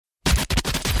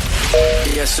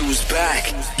Guess who's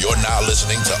back? You're now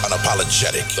listening to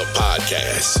Unapologetic, the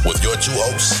podcast, with your two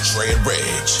hosts, Trey and Reg,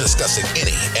 discussing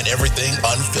any and everything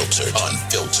unfiltered.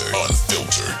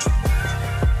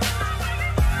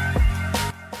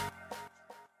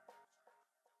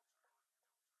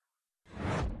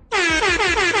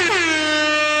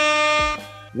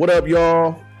 What up,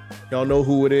 y'all? Y'all know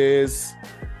who it is.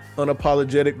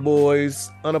 Unapologetic Boys,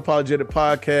 Unapologetic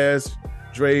Podcast.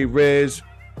 Dre, Reg,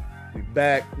 we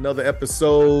back. Another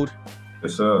episode.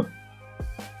 What's up?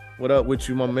 What up with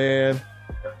you, my man?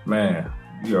 Man,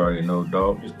 you already know,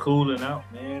 dog. Just cooling out,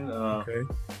 man. Okay.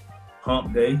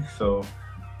 Hump day, so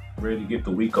ready to get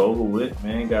the week over with,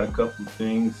 man. Got a couple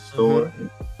things in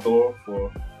store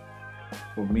for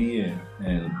me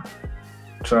and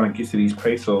trying to get to these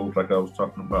pesos like I was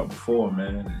talking about before,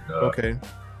 man. And, Okay.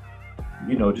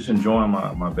 You know, just enjoying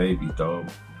my baby, dog. You know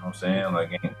what I'm saying?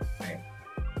 Like, ain't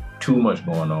too much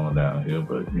going on down here,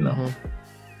 but, you know,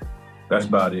 that's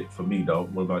about it for me,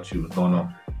 dog. What about you? What's going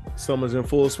on? Summer's in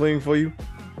full swing for you?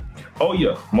 Oh,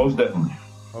 yeah, most definitely.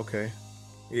 Okay.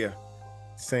 Yeah.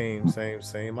 Same.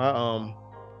 Man,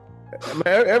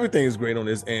 everything is great on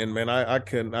this end, man. I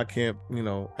can't, you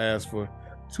know, ask for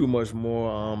too much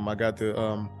more. I got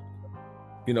to,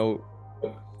 you know,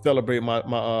 celebrate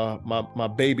my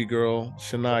baby girl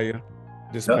Shania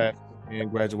this past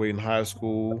and graduating high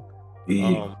school.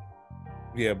 Yeah.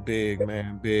 Big,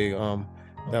 man, big.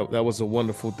 That was a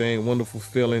wonderful thing, wonderful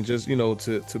feeling. Just, you know,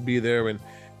 to be there and,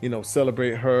 you know,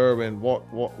 celebrate her and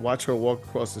watch her walk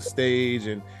across the stage,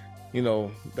 and, you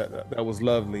know, that was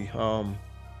lovely.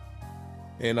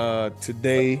 And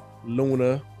today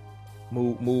Luna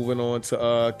moving on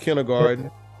to kindergarten.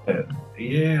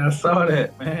 Yeah, I saw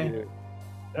that, man.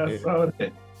 I saw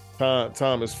that.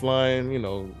 Time is flying, you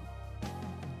know.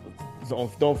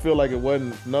 Don't feel like it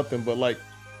wasn't nothing but like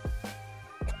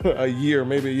maybe a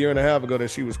year and a half ago that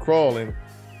she was crawling.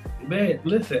 Man,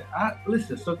 listen.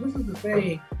 So this is the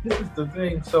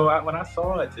thing. So when I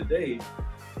saw it today,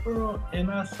 bro, and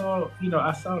I saw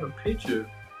the picture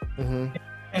and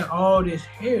all this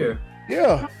hair.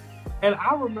 Yeah. And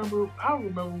I remember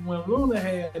when Luna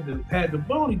had the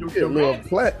bony, a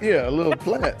little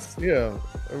plaits. Yeah.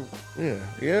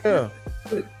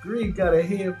 Green got a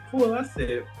head full. I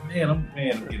said, man, I'm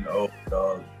getting old,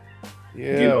 dog.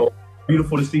 Yeah. Getting old.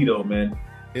 Beautiful to see, though, man.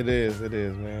 It is,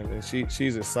 man. And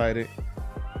she's excited.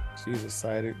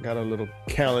 Got a little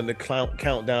calendar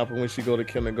countdown for when she go to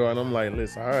kindergarten. I'm like,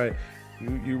 listen, all right,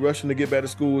 you rushing to get back to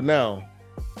school now.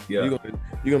 Yeah.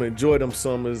 You're gonna enjoy them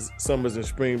summers and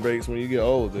spring breaks when you get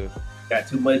older. Got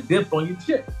too much dip on your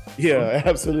chip. Yeah,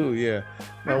 absolutely. Yeah,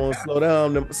 I want to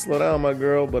slow down, my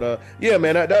girl. But yeah,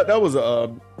 man, that was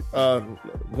a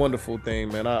wonderful thing,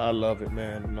 man. I love it,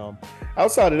 man. And,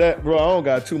 outside of that, bro, I don't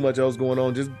got too much else going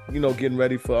on. Just, you know, getting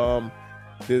ready for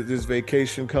this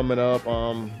vacation coming up.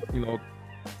 You know,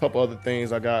 a couple other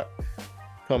things I got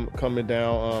coming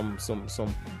down.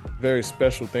 Some very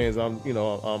special things. I'm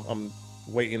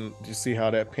waiting to see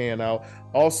how that pan out.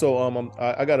 Also,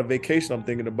 I got a vacation I'm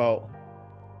thinking about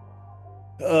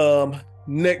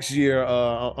next year.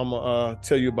 I'm gonna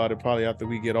tell you about it probably after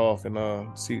we get off and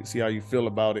see how you feel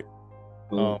about it.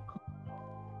 But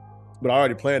I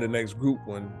already planned the next group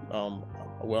one.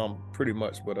 Pretty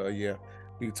much, but yeah,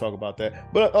 we can talk about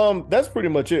that. But that's pretty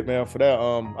much it, man, for that.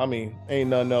 I mean,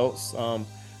 ain't nothing else.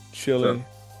 Chilling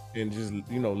and just,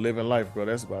 you know, living life, bro.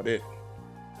 That's about it.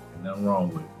 Nothing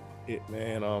wrong with it,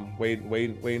 man.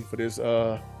 Waiting for this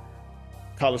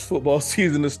college football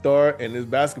season to start and this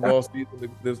basketball season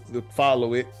to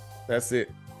follow it. That's it,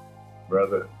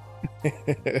 brother.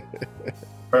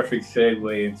 Perfect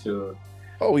segue into.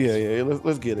 Oh yeah.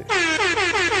 Let's get it.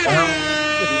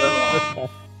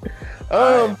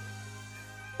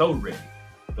 So ready,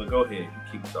 but go ahead. You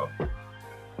keep talking.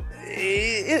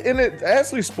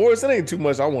 Actually, sports. It ain't too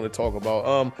much I want to talk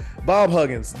about. Bob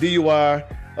Huggins, DUI.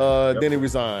 Then he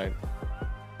resigned.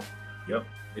 Yep,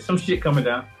 there's some shit coming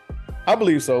down. I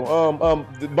believe so.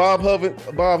 Bob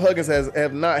Huggins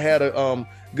have not had a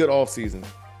good off season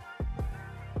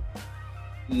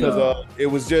because it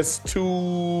was just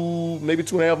maybe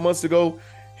 2.5 months ago.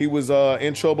 He was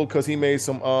in trouble because he made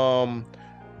some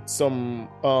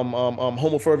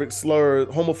homophobic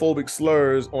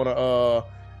slurs on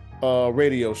a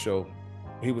radio show.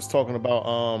 He was talking about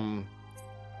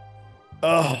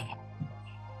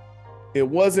it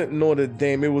wasn't Notre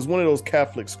Dame. It was one of those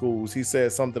Catholic schools. He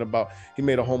said something about, he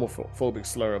made a homophobic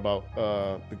slur about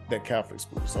that Catholic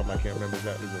school. Something, I can't remember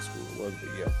exactly what school it was, but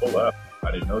yeah. Oh wow,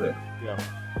 I didn't know that. Yeah.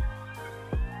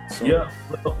 So, yeah.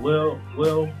 Well,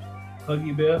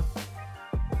 Huggy Bear.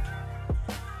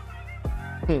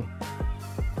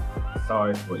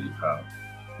 Sorry for you, pal.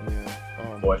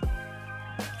 Yeah. But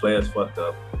players fucked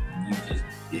up. You just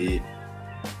did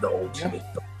the old shit.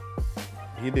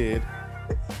 He did.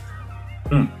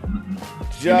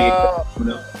 Ja.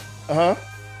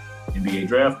 NBA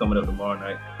draft coming up tomorrow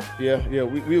night. Yeah,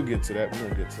 we'll get to that.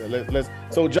 We'll get to that. Let's.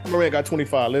 So Ja Morant got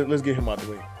 25. Let's get him out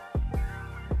the way.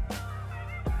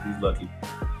 He's lucky.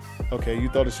 Okay, you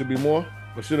thought it should be more,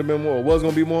 or should have been more, or was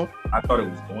gonna be more? I thought it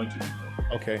was going to be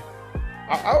more. Okay,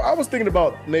 I was thinking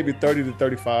about maybe 30 to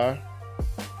 35.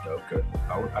 Okay,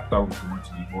 I thought it was going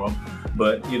to be more,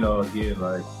 but again,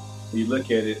 like you look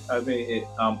at it, I mean,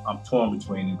 I'm torn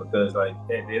between it because, like, at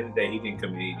the end of the day, he didn't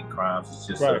commit any crimes. It's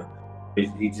just right.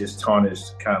 He just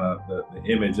tarnished kind of the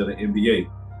image of the NBA.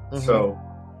 Mm-hmm. So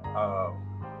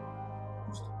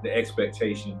the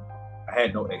expectation, I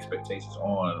had no expectations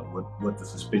on what the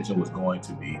suspension was going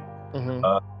to be. Mm-hmm.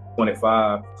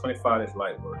 25 is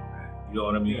light work, man. You know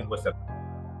what I mean? Yeah. What's that,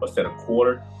 a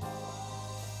quarter?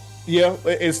 Yeah,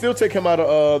 it still take him out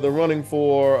of the running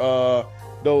for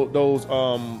those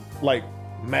like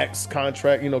max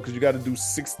contract, because you got to do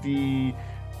 62.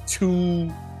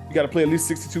 You got to play at least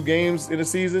 62 games in a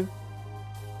season.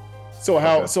 So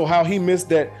how he missed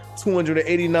that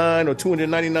 289 or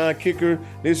 299 kicker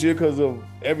this year because of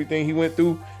everything he went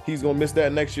through, he's gonna miss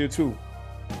that next year too.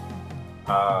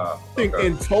 I think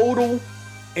in total,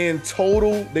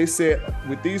 they said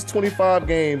with these 25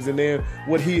 games and then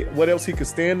what else he could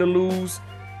stand to lose,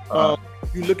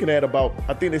 you're looking at about,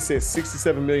 I think they said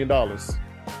 $67 million. Okay.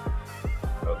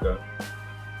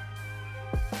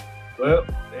 Well,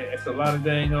 that's a lot of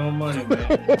dang on money, man.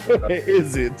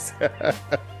 Is it?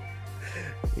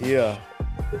 Yeah.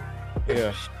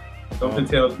 Something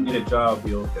tells me the job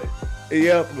will be okay.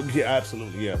 Yeah,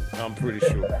 absolutely. Yeah, I'm pretty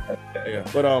sure. Yeah,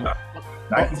 but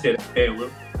like you said,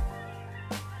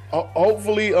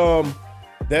 hopefully,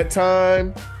 that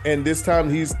time and this time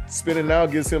he's spending now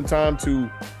gives him time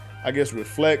to, I guess,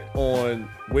 reflect on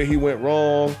where he went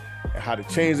wrong and how to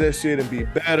change that shit and be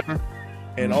better.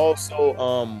 And also,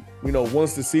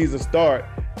 once the season start,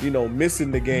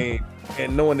 missing the game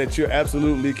and knowing that you're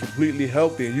absolutely completely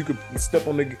healthy and you could step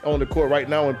on the court right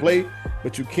now and play,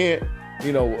 but you can't,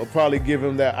 probably give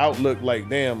him that outlook like,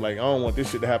 damn, like I don't want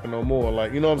this shit to happen no more.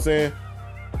 Like, you know what I'm saying?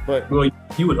 But well,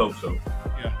 you would hope so.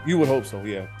 Yeah, you would hope so.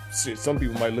 Yeah. Shit, some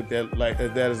people might look at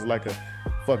that as like a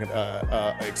fucking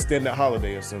extended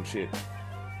holiday or some shit.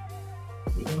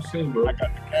 We don't see, bro. I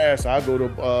got the cash. I go to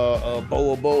Bora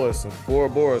Bora or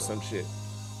some shit.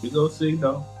 We go see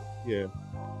though. Yeah.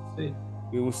 See.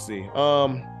 We will see.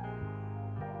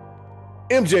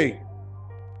 MJ.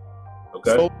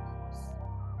 Okay. So,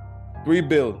 $3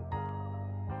 billion.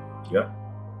 Yeah.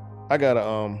 I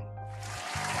gotta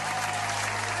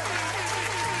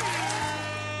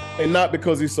and not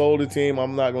because he sold the team.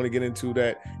 I'm not going to get into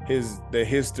the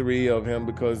history of him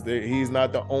because he's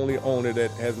not the only owner that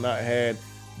has not had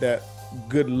that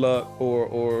good luck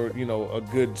or a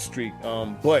good streak.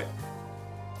 But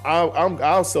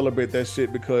I'll celebrate that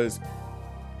shit because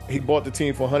he bought the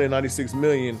team for $196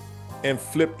 million and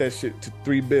flipped that shit to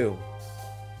 $3 billion.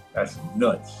 That's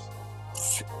nuts.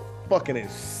 Fucking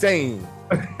insane.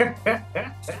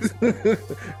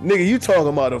 Nigga, you talking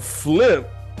about a flip?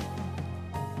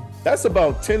 That's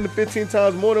about 10 to 15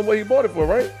 times more than what he bought it for,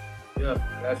 right? Yeah,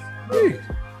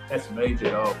 that's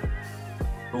major, dog.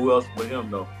 Who else but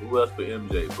him, though? Who else but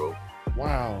MJ, bro?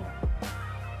 Wow.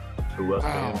 Who else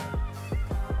but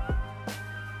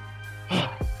him?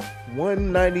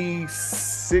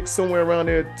 196, somewhere around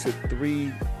there, to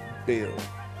 $3 billion.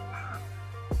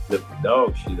 The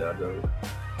dog shit out there.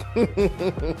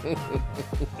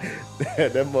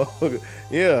 that motherfucker,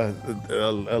 yeah,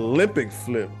 the Olympic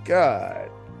flip,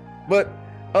 God. But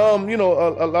a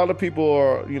lot of people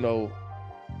are,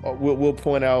 will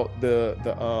point out the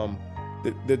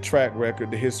track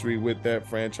record, the history with that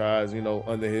franchise,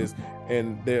 under his,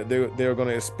 and they're going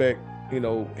to expect,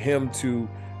 him to,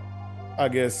 I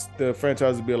guess, the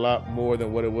franchise to be a lot more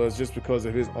than what it was just because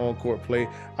of his on-court play.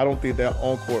 I don't think that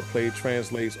on-court play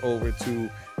translates over to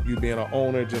you being an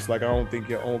owner, just like I don't think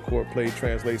your on-court play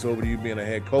translates over to you being a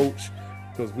head coach,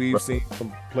 because we've seen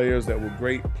some players that were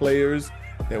great players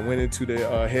that went into the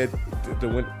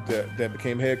that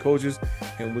became head coaches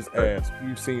and was ass.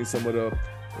 We've seen some of the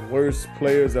worst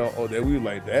players that we were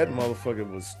like, that motherfucker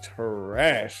was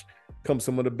trash, come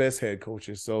some of the best head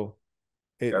coaches. So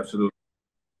absolutely.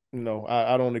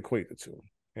 I don't equate the two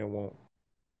and won't.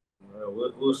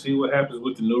 We'll see what happens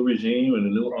with the new regime and the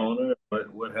new owner.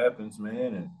 What happens,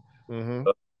 man? And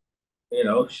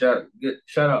shout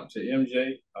out to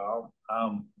MJ.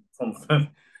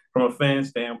 From a fan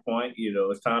standpoint,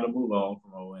 it's time to move on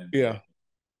from ON. Yeah.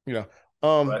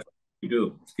 We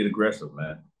do. Let's get aggressive,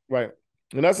 man. Right.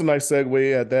 And that's a nice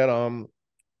segue at that.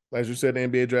 As you said, the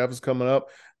NBA draft is coming up.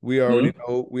 We already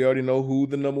know who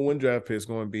the number one draft pick is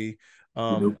going to be.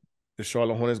 The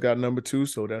Charlotte Hornets got number 2,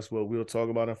 so that's what we'll talk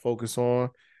about and focus on.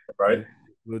 Right.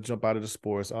 We'll jump out of the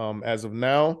sports. As of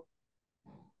now,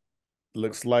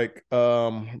 looks like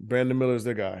Brandon Miller is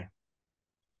their guy.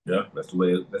 Yeah, that's the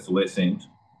way it seems.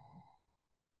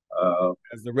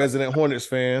 As the resident Hornets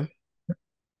fan,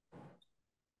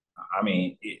 I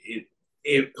mean,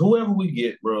 if whoever we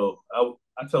get, bro,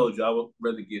 I told you I would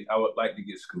like to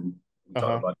get Scoot. We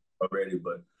talked about it already,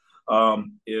 but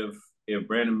if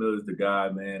Brandon Miller is the guy,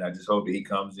 man, I just hope that he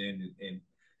comes in and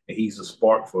he's a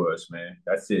spark for us, man.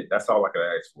 That's it. That's all I can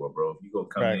ask for, bro. If you go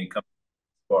come in, come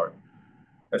spark.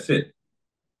 That's it.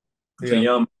 It's a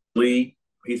young league.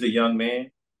 He's a young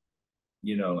man.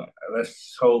 You know,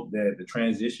 let's hope that the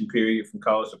transition period from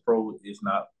college to pro is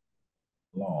not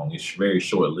long. It's very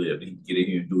short lived. He can get in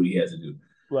here and do what he has to do.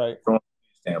 Right. From a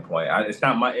standpoint, it's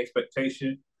not my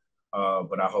expectation,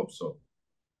 but I hope so.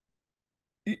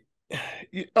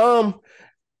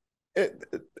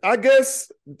 I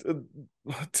guess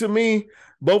to me,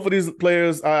 both of these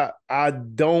players, I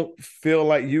don't feel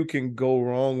like you can go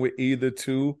wrong with either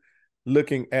two.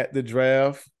 Looking at the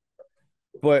draft,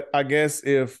 but I guess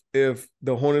if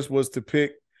the Hornets was to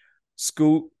pick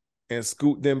Scoot and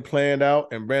Scoot then planned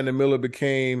out and Brandon Miller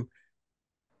became,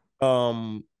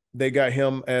 they got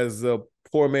him as a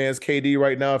poor man's KD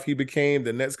right now. If he became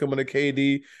the Nets coming to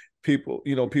KD, people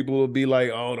will be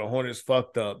like, oh, the Hornets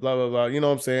fucked up, blah, blah, blah. You know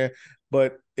what I'm saying?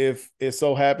 But if it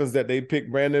so happens that they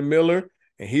pick Brandon Miller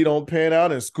and he don't pan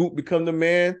out and Scoot become the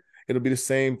man, it'll be the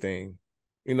same thing,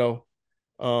 you know?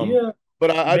 But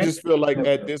I just feel like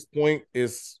at this point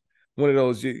it's one of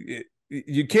those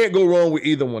you can't go wrong with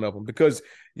either one of them because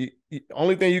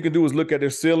only thing you can do is look at their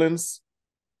ceilings,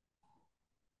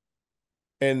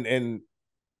 and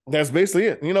that's basically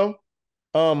it. You know,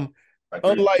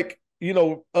 unlike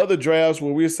other drafts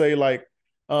where we say like,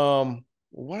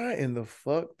 why in the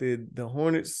fuck did the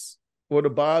Hornets or the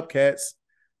Bobcats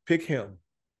pick him?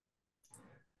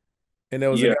 And there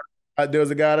was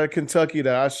a guy out of Kentucky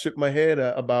that I shook my head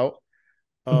about.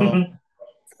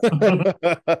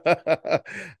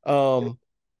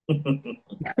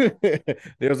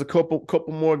 There's a couple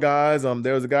more guys.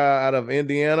 There was a guy out of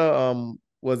Indiana.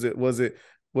 Was it Bismack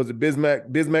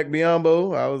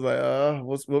Biyombo? I was like,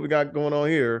 what we got going on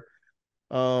here?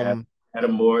 Adam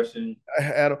Morrison.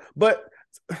 But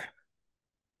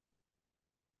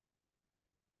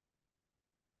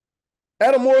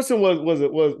Adam Morrison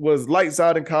was lights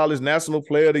out in college, National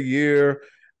Player of the Year.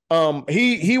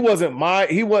 He wouldn't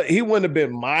have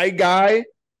been my guy,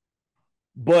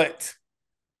 but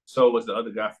so was the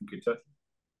other guy from Kentucky.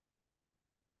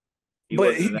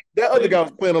 That other guy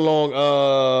was playing along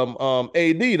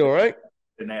AD though, right?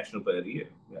 The National Player of the Year,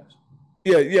 yes.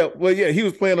 Yeah. Well, yeah, he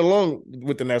was playing along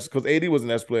with the national because AD was a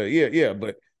national player. Yeah,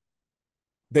 but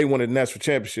they wanted the national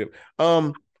championship.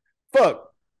 Emeka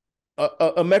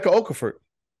Okafor.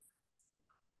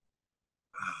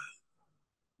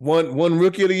 One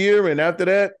rookie of the year, and after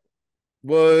that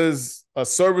was a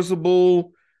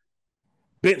serviceable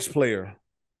bench player.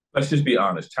 Let's just be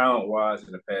honest. Talent-wise,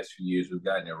 in the past few years, we've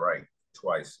gotten it right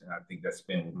twice, and I think that's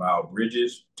been with Miles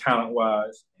Bridges,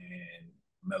 talent-wise, and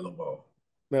Melo Ball.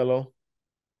 Melo.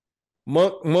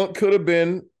 Monk could have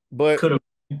been, but could have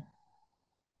been.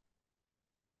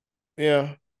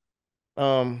 Yeah.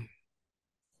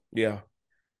 Yeah.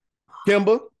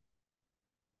 Kemba,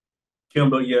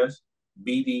 yes.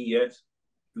 BD, yes.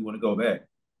 We want to go back.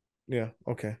 Yeah,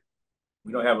 okay.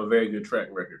 We don't have a very good track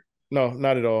record. No,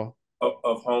 not at all.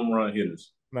 Of home run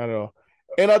hitters. Not at all.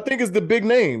 And I think it's the big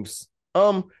names.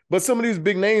 But some of these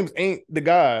big names ain't the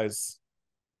guys.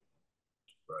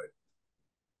 Right.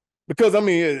 Because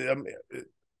Adam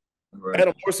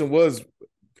Morrison was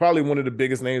probably one of the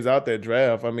biggest names out that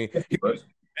draft. I mean, he was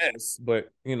yes, but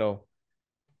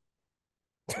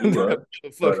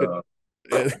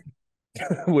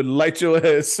would light your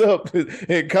ass up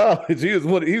in college.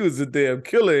 He was a damn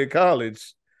killer in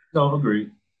college. No,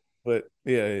 agreed. But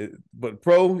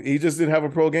pro, he just didn't have a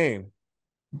pro game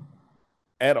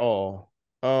at all.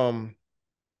 Yeah,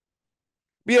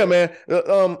 man.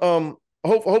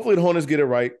 Hopefully the Hornets get it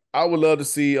right. I would love to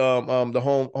see the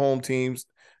home teams,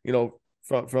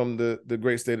 from the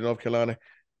great state of North Carolina,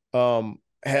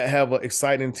 have an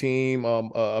exciting team,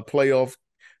 a playoff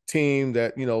team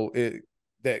that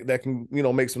that can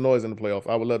make some noise in the playoff.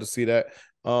 I would love to see that.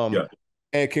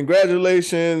 And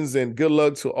congratulations and good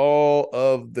luck to all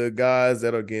of the guys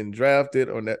that are getting drafted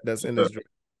or that's in this draft.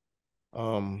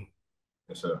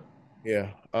 Yes, sir.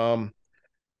 Yeah.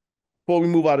 before we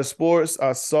move out of sports,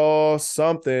 I saw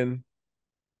something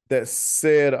that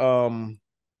said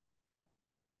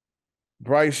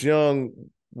Bryce Young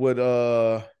would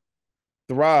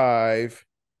thrive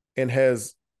and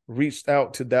has reached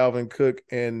out to Dalvin Cook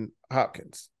and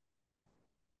Hopkins.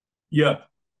 Yeah.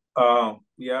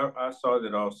 Yeah, I saw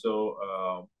that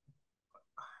also.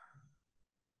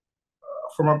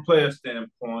 From a player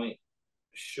standpoint,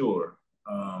 sure.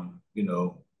 You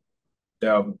know,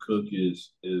 Dalvin Cook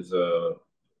is a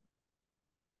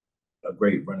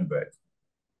great running back,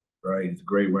 right? He's a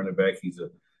great running back. He's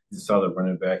a solid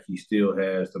running back. He still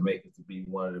has to make it to be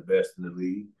one of the best in the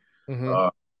league. Mm-hmm.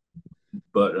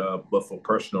 But for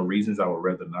personal reasons, I would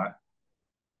rather not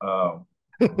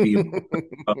be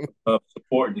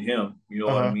supporting him. You know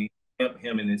what I mean?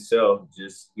 Him in itself,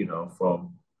 just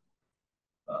from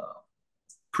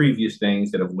previous things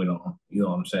that have went on. You know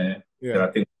what I'm saying? Yeah. That I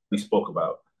think we spoke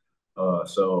about.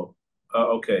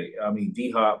 Okay. I mean,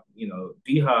 D-Hop,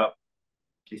 D-Hop,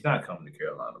 he's not coming to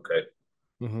Carolina, okay?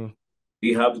 Mm-hmm.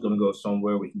 D-Hop is going to go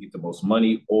somewhere where he can get the most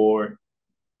money or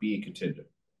be a contender.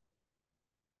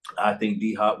 I think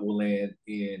D-Hop will land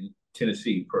in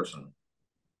Tennessee, personally.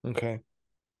 Okay.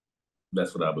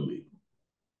 That's what I believe.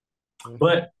 Mm-hmm.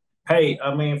 But, hey,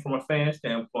 I mean, from a fan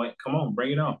standpoint, come on,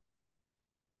 bring it on.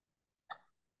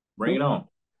 Bring it on.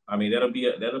 I mean, that'll be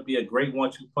a great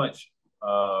 1-2 punch.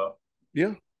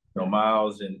 Yeah.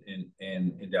 Miles and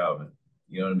Dalvin.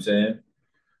 You know what I'm saying?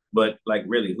 But like,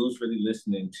 really, who's really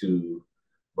listening to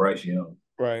Bryce Young?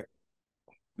 Right.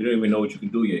 We don't even know what you can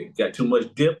do yet. You got too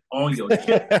much dip on your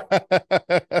chip.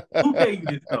 Who gave you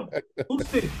this number? Who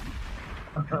sent you?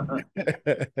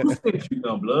 Who sent you,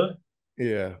 dumb blood?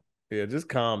 Yeah. Yeah, just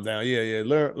calm down. Yeah.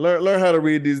 Learn how to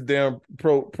read these damn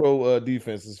pro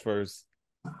defenses first.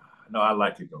 No, I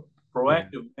like it though.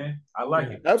 Proactive, man. I like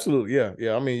it. Absolutely, yeah.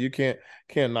 I mean, you can't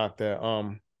knock that.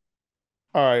 All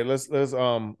right, let's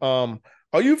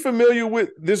are you familiar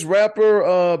with this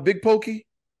rapper Big Pokey?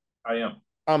 I am.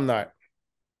 I'm not.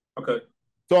 Okay.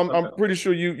 So I'm pretty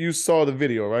sure you saw the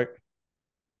video, right?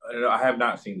 I have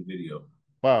not seen the video.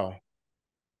 Wow.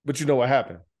 But you know what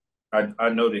happened? I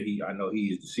know he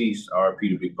is deceased. R.I.P.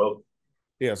 to Big Pokey.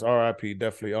 Yes, R.I.P.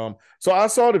 definitely. So I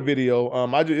saw the video.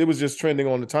 It was just trending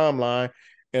on the timeline,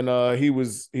 and he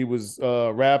was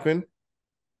rapping,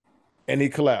 and he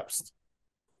collapsed.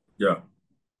 Yeah.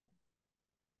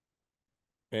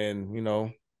 And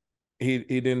he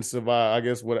didn't survive. I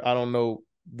guess I don't know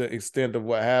the extent of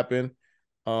what happened,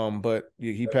 but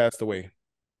he passed away.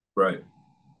 Right.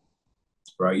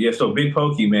 Yeah. So Big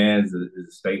Pokey, man, is a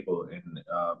staple in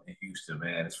Houston,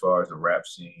 man, as far as the rap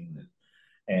scene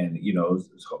and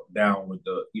down with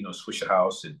the Swisher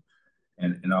House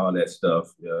and all that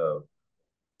stuff.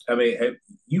 I mean,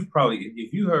 you've probably,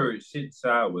 if you heard "Shit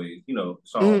Sideways,"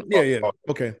 song. Yeah.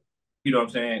 Okay. You know what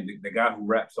I'm saying? The guy who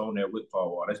raps on there with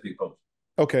Paul Wall, that's Big Pokey.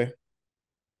 Okay.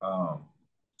 But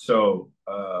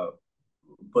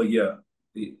yeah,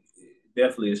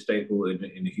 definitely a staple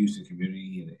in the Houston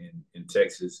community and in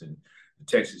Texas and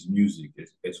Texas music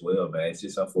as well, man. It's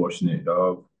just unfortunate,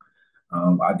 dog.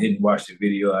 I didn't watch the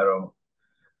video.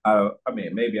 I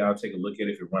mean, maybe I'll take a look at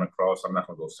it if it run across. I'm not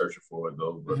gonna go searching for it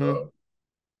though. But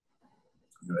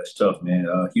that's tough, man.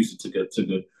 Houston took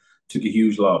a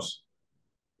huge loss.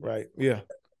 Right. Yeah.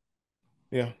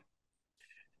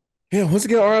 Once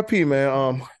again, RIP,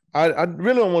 man. I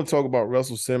really don't want to talk about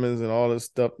Russell Simmons and all this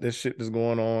stuff, this shit that's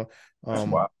going on. That's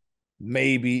wild.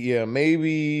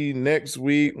 Maybe next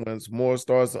week when more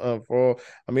starts to unfold.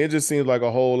 I mean, it just seems like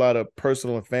a whole lot of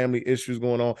personal and family issues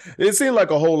going on. It seems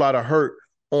like a whole lot of hurt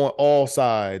on all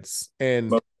sides,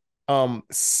 and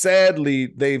sadly,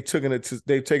 they've taken it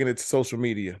to social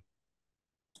media.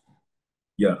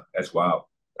 Yeah, that's wild.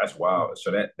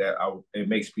 So it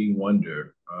makes me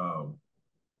wonder,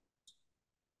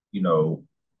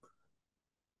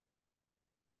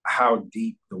 how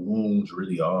deep the wounds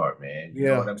really are, man. You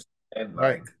know what I'm saying?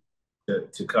 Like,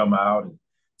 right. to come out and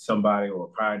somebody or a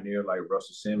pioneer like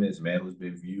Russell Simmons, man, who's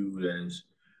been viewed as,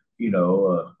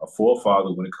 a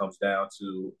forefather when it comes down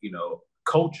to,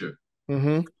 culture.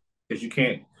 Mm-hmm. Because you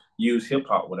can't use hip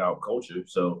hop without culture.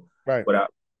 So right.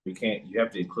 You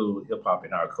have to include hip hop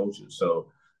in our culture.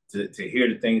 So to hear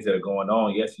the things that are going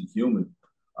on, yes, he's human,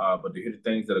 but to hear the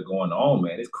things that are going on,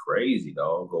 man, it's crazy,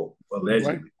 dog.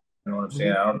 Allegedly. Right. You know what I'm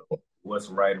saying? I don't know what's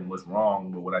right and what's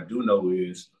wrong, but what I do know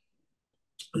is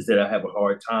that I have a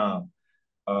hard time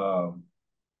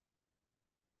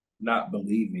not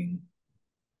believing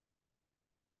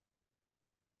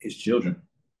his children.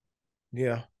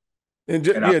 Yeah. And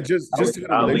just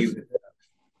I'll leave it.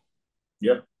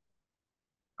 Yeah.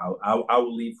 I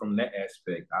will leave from that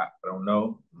aspect. I don't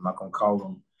know. I'm not gonna call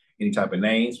him any type of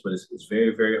names, but it's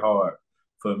very, very hard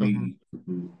for me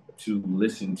to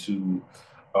listen to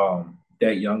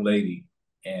that young lady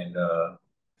and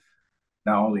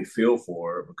not only feel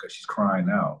for her because she's crying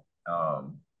out,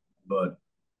 but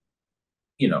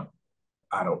you know,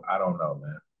 I don't know,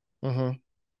 man.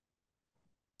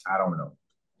 I don't know.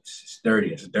 It's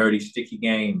dirty. It's a dirty, sticky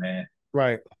game, man.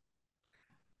 Right.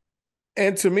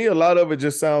 And to me, a lot of it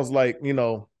just sounds like,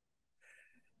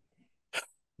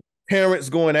 parents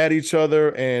going at each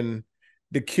other and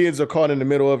the kids are caught in the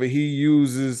middle of it. He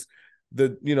uses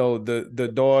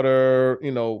the daughter,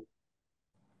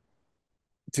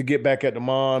 to get back at the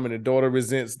mom, and the daughter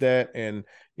resents that. And,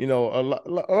 a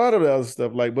lot of the other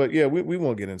stuff, but yeah, we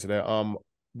won't get into that.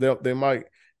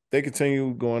 They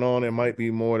continue going on. There might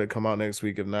be more that come out next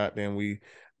week. If not, then we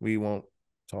won't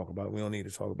talk about it. We don't need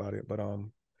to talk about it, but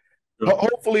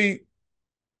hopefully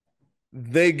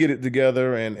they get it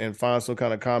together and find some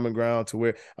kind of common ground to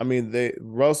where,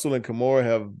 Russell and Kimora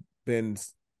have been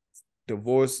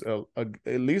divorced at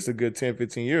least a good 10,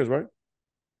 15 years, right?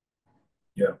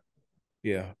 Yeah.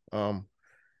 Yeah.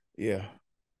 Yeah.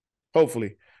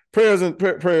 Hopefully. Prayers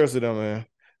to them,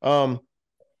 man.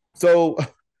 So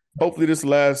hopefully this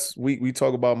last week we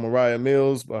talk about Mariah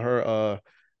Mills, but her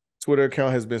Twitter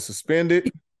account has been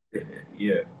suspended.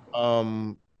 Yeah.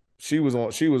 She was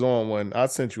on one. I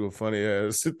sent you a funny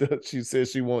ass. She said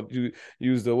she won't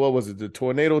use the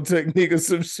tornado technique or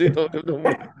some shit.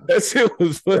 That shit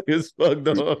was funny as fuck,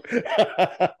 dog.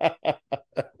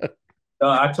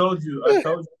 I told you,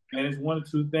 man, it's one of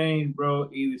two things,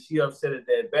 bro. Either she upset at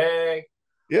that bag,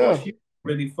 or she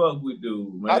really fuck with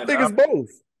dude, man. I think it's both.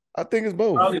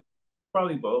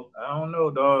 Probably both. I don't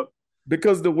know, dog.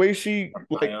 Because the way she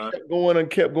kept going and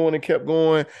kept going and kept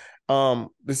going,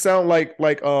 it sound like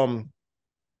a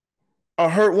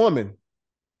hurt woman.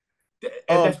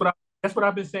 And that's what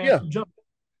I've been saying from Jump.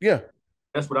 Yeah.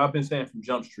 That's what I've been saying from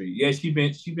Jump Street. Yeah, she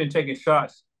been taking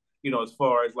shots, as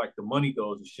far as like the money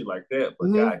goes and shit like that. But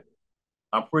God,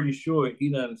 I'm pretty sure he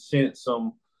done sent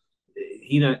some.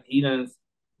 He done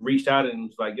reached out and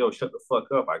was like, "Yo, shut the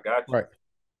fuck up. I got you."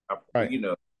 Right.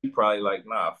 He probably like,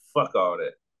 "Nah, fuck all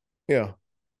that." Yeah.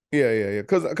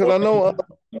 Because I know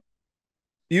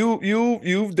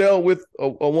you've dealt with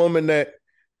a woman that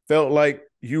felt like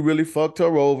you really fucked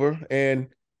her over, and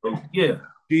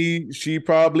she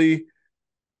probably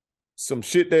some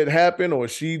shit that happened or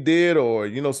she did, or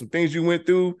some things you went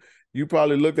through. You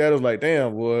probably looked at us like,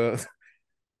 damn, boy,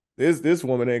 this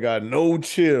woman ain't got no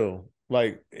chill.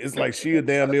 Like it's like she'll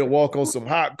damn near walk on some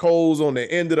hot coals on the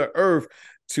end of the earth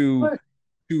to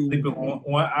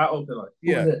one eye open like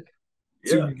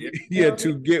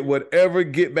to get whatever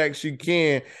get back she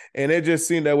can. And it just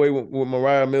seemed that way with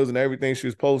Mariah Mills and everything she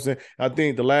was posting. I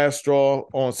think the last straw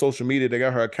on social media that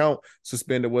got her account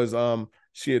suspended was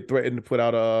she had threatened to put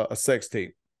out a sex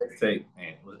tape. Sex tape,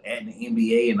 man, was at the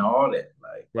NBA and all that,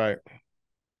 like right.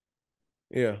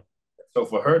 Yeah. So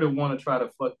for her to want to try to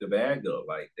fuck the bag up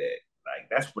like that, like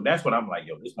that's what I'm like,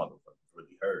 yo, this motherfucker's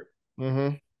really hurt.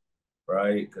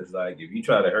 Right? Because like if you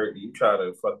try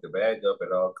to fuck the bag up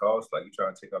at all costs, like you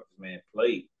trying to take off this man's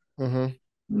plate.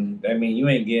 That mean you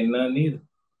ain't getting nothing either.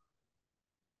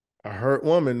 A hurt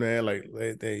woman, man. Like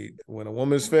they when a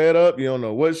woman's fed up, you don't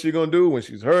know what she gonna do. When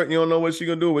she's hurt, you don't know what she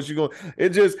gonna do.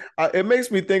 It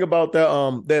makes me think about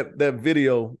that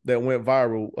video that went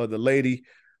viral of the lady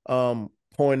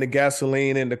pouring the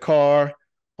gasoline in the car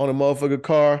on a motherfucker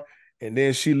car, and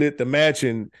then she lit the match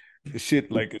and the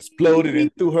shit like exploded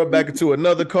and threw her back into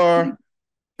another car.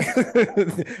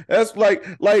 That's like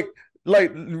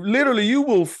literally you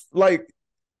will like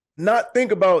not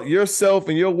think about yourself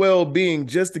and your well-being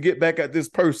just to get back at this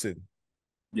person.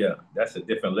 Yeah, that's a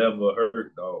different level of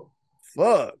hurt, dog.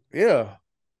 Fuck yeah,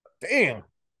 damn.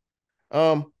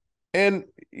 And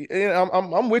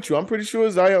I'm with you. I'm pretty sure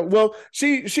Zion. Well,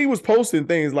 she was posting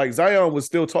things like Zion was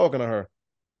still talking to her.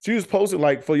 She was posting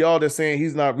like, for y'all that's saying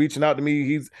he's not reaching out to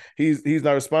me, he's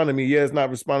not responding to me. Yeah, it's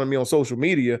not responding to me on social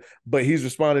media, but he's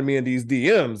responding to me in these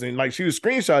DMs. And like she was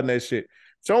screenshotting that shit,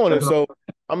 showing it. So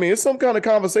it's some kind of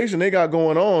conversation they got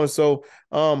going on. So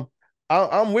I'm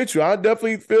with you. I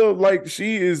definitely feel like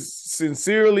she is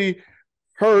sincerely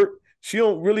hurt. She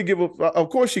don't really give a. Of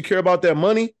course, she care about that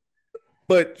money,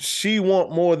 but she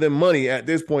want more than money at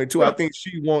this point too. I think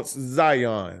she wants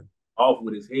Zion off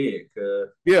with his head, cuz.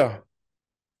 Yeah.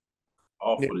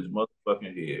 Off with his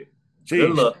motherfucking head. Jeez.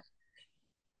 Good luck.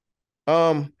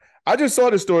 I just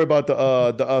saw this story about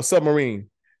the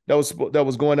submarine that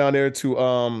was going down there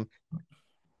to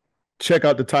check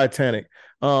out the Titanic.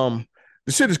 The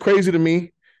shit is crazy to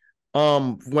me.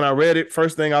 When I read it,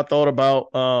 first thing I thought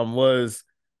about was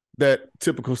that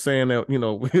typical saying that, you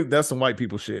know, that's some white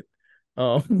people shit.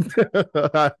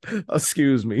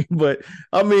 Excuse me, but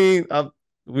I mean,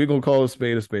 we're gonna call a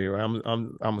spade, right?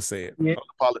 I'm gonna say it. Yeah.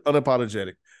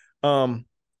 Unapologetic.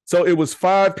 So it was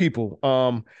 5 people.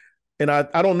 And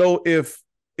I don't know if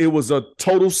it was a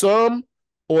total sum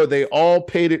or they all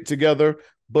paid it together,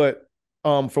 but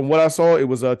from what I saw, it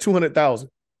was 200,000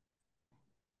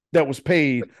 that was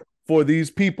paid for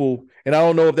these people, and I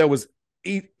don't know if that was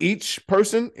each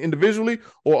person individually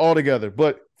or all together.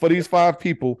 But for these 5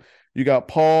 people, you got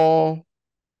Paul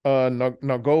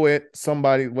Nagoet,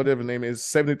 somebody, whatever the name is,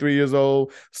 73 years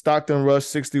old, Stockton Rush,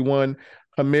 61,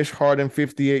 Hamish Harden,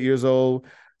 58 years old,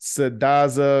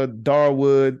 Sadaza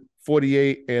Darwood,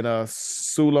 48, and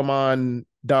Suleiman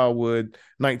Darwood,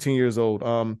 19 years old.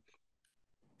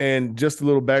 And just a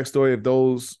little backstory, if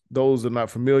those are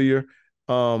not familiar,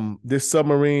 this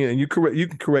submarine, and you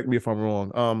can correct me if I'm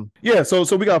wrong.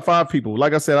 So we got 5 people.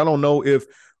 Like I said, I don't know if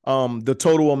the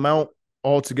total amount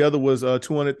altogether was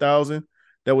 200,000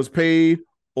 that was paid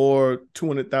or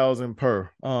 200,000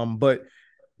 per. But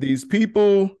these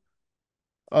people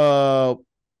was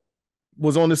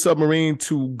on the submarine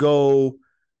to go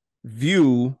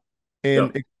view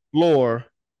and explore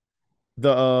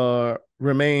the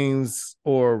remains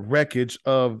or wreckage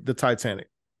of the Titanic.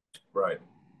 Right.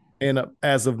 And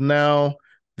as of now,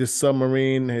 this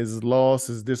submarine has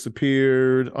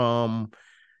disappeared. Don't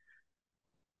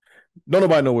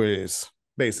nobody know where it is,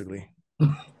 basically.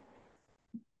 It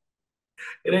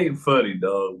ain't funny,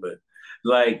 dog, but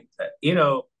like, you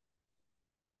know,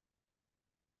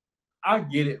 I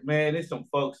get it, man. There's some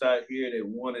folks out here that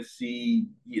want to see,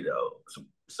 you know,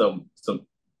 some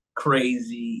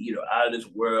crazy, you know, out of this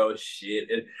world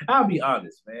shit. And I'll be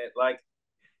honest, man. Like,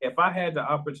 if I had the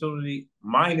opportunity,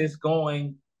 minus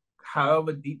going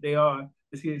however deep they are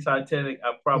to see the Titanic,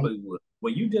 I probably would.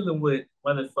 When you're dealing with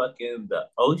motherfucking the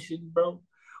ocean, bro,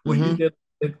 when you're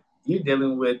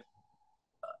dealing with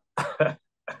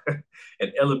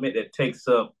an element that takes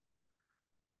up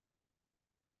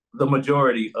the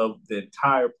majority of the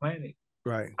entire planet.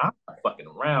 Right. I'm not fucking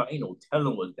around. Ain't no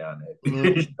telling what's down there.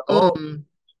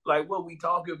 Like, what we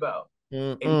talking about?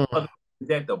 And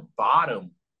it's at the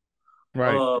bottom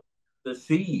of the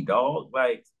sea, dog.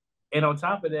 Like, and on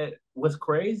top of that, what's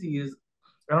crazy is,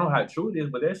 I don't know how true it is,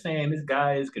 but they're saying this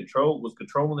guy was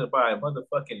controlling it by a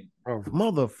motherfucking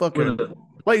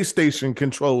PlayStation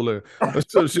controller.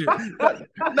 So shit.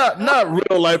 Not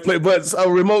real life play, but a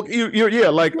remote.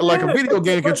 Like a video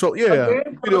game control. Yeah,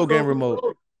 video game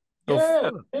remote.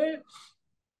 Yeah, man.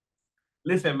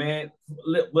 Listen, man.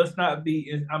 Let's not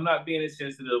be. I'm not being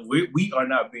insensitive. We are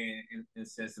not being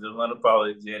insensitive.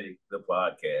 Unapologetic. The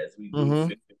podcast. We do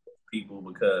people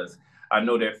because I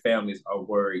know their families are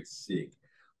worried sick.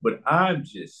 But I'm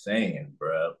just saying,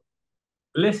 bro.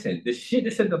 Listen, the shit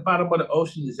that's at the bottom of the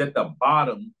ocean is at the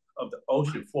bottom of the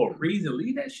ocean for a reason.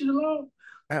 Leave that shit alone.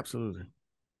 Absolutely.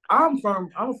 I'm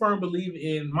a firm believer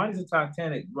in minus the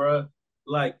Titanic, bro.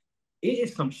 Like, it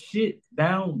is some shit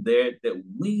down there that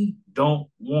we don't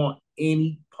want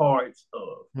any parts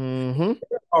of. There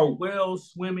are whales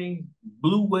swimming,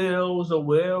 blue whales or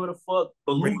whatever the fuck,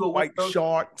 beluga white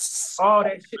sharks, all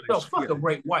that shit. No, fuck a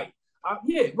great white.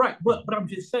 Yeah, right. But I'm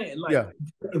just saying, like,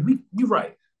 you're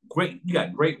right. You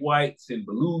got great whites and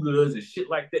belugas and shit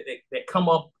like that come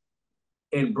up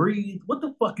and breathe. What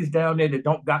the fuck is down there that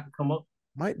don't got to come up?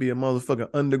 Might be a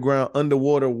motherfucking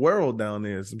underwater world down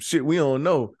there. Some shit we don't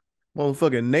know.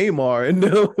 Motherfucking Neymar and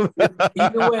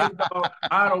Either way, dog,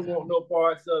 I don't want no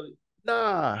parts of it.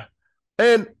 Nah.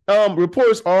 And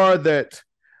reports are that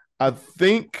I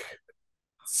think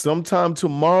sometime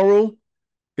tomorrow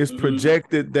it's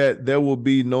projected that there will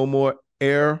be no more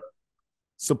air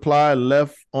supply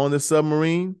left on the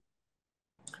submarine.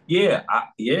 Yeah.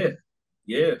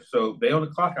 So they on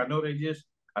the clock. I know they just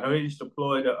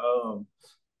deployed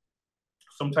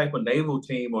some type of naval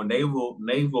team or naval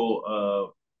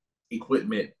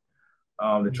equipment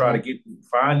to try to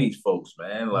find these folks,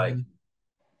 man. Like,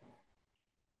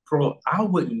 bro, I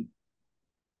wouldn't.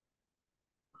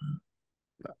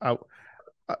 I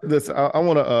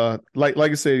want to like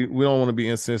I say, we don't want to be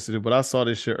insensitive, but I saw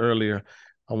this shit earlier.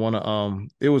 I want to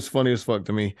it was funny as fuck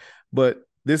to me, but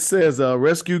this says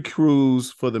rescue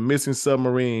crews for the missing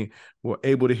submarine were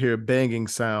able to hear banging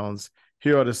sounds.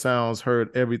 Here are the sounds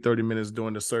heard every 30 minutes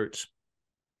during the search.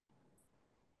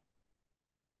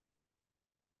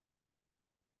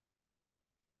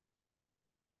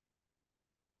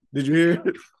 Did you hear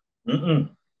it?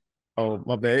 Oh,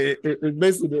 my bad. It's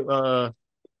basically the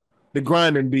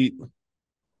grinding beat.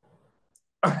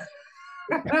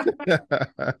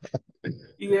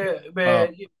 Yeah,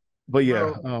 man. But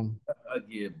yeah, bro.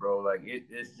 Yeah, bro. Like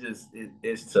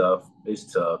it's tough.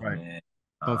 It's tough, right. man.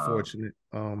 Um, Unfortunate.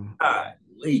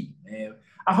 Golly, man.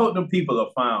 I hope them people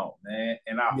are found, man,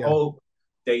 and I Yeah, hope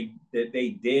they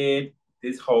did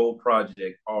this whole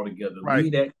project altogether. right.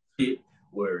 Leave that shit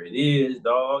where it is,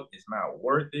 dog. It's not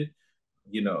worth it.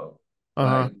 You know,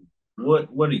 Uh-huh. like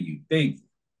what do you think?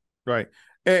 Right.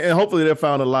 And hopefully they're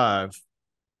found alive.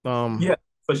 Yeah,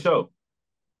 for sure,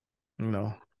 You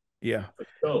know, yeah. for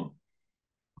sure.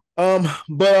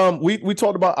 But we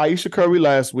talked about Ayesha Curry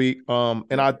last week.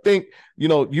 And I think, you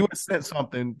had sent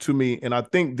something to me, and I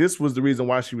think this was the reason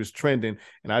why she was trending,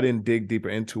 and I didn't dig deeper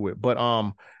into it. But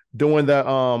doing that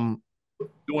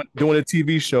doing a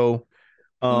TV show,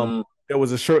 Mm, there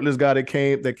was a shirtless guy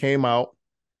that came out,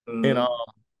 and mm,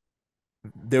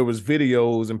 there was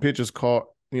videos and pictures caught,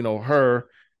 her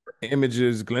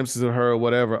images, glimpses of her or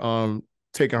whatever,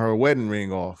 taking her wedding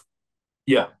ring off.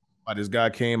 yeah, This guy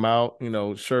came out,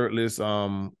 shirtless,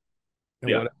 and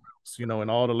yeah, whatever else,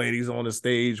 and all the ladies on the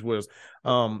stage was,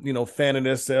 fanning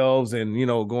themselves and,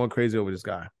 going crazy over this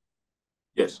guy.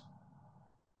 yes.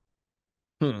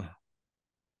 Hmm.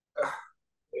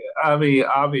 I mean,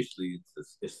 obviously,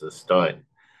 it's a stunt.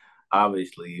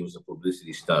 Obviously, it was a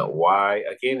publicity stunt. Why?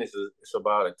 Again, it's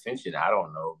about attention. I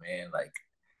don't know, man. Like,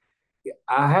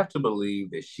 I have to believe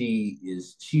that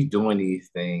she's doing these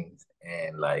things,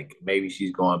 and like maybe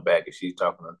she's going back and she's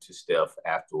talking to Steph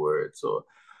afterwards, or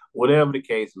whatever the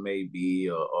case may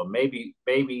be, or maybe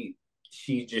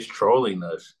she's just trolling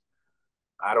us.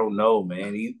 I don't know,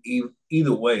 man.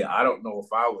 Either way, I don't know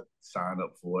if I would sign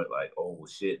up for it. Like, oh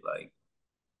shit, like.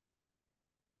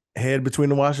 Head between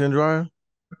the washer and dryer.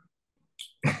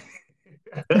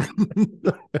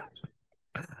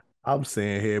 I'm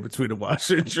saying head between the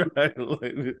washer and dryer.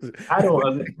 I don't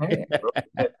understand, bro.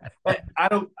 I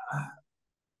don't.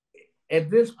 At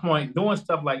this point, doing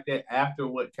stuff like that after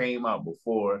what came out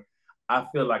before, I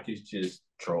feel like it's just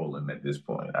trolling at this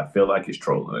point. I feel like it's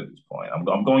trolling at this point.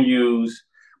 I'm going to use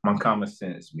my common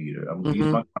sense meter. I'm going to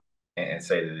use my and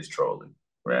say that it's trolling,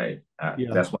 right? Yeah.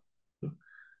 That's what.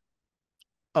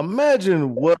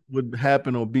 Imagine what would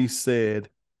happen or be said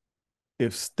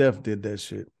if Steph did that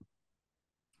shit.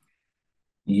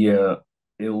 Yeah,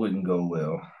 it wouldn't go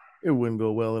well. It wouldn't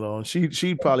go well at all.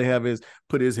 She'd probably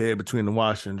put his head between the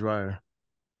washer and dryer.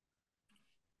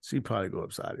 She'd probably go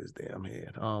upside his damn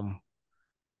head.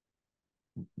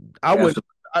 I would.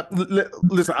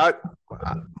 Listen.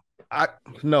 I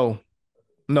no.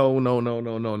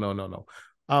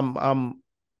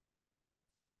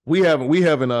 We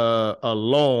having a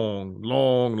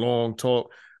long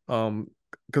talk.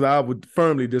 Because I would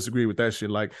firmly disagree with that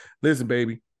shit. Like, listen,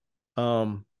 baby.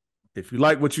 If you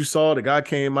like what you saw, the guy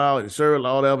came out and sure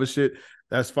all that other shit,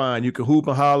 that's fine. You can hoop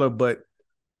and holler, but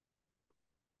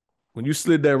when you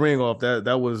slid that ring off,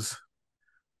 that was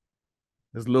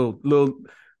a little.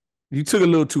 You took it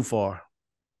a little too far.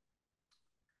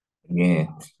 Yeah,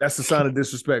 that's a sign of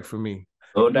disrespect for me.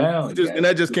 Go down, and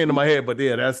that just came to my head. But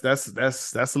yeah, that's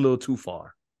a little too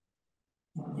far.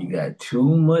 You got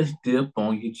too much dip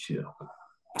on your chip.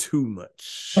 Too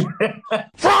much.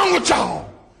 What's wrong with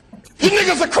y'all? You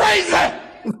niggas are crazy.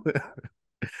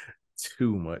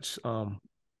 Too much.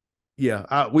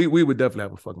 Yeah, we would definitely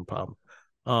have a fucking problem.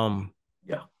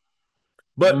 Yeah.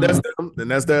 But that's them, and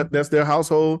that's their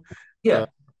household. Yeah.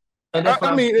 And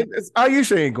I mean,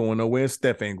 Ayesha ain't going nowhere.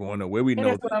 Steph ain't going nowhere. We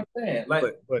know that's what I'm saying. Like,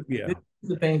 but yeah, these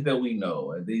are the things that we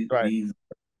know. These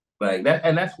like that,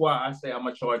 and that's why I say I'm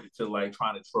gonna charge it to like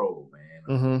trying to troll,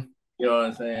 man. Mm-hmm. You know what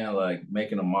I'm saying? Like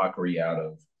making a mockery out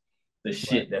of the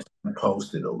shit that's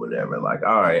posted or whatever. Like,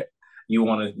 all right, you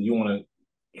wanna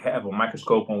have a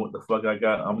microscope on what the fuck I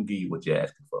got? I'm gonna give you what you're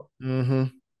asking for. Mm-hmm.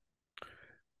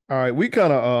 All right, we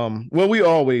kind of we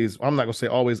always, I'm not gonna say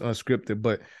always unscripted,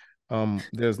 but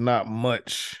there's not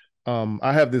much.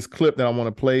 I have this clip that I want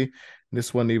to play.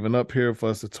 This wasn't even up here for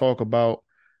us to talk about,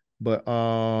 but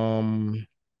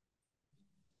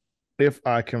if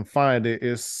I can find it,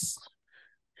 it's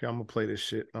here. I'm gonna play this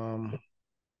shit.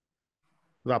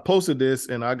 I posted this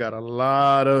and I got a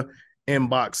lot of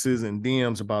inboxes and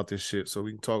DMs about this shit, so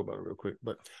we can talk about it real quick.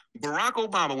 But Barack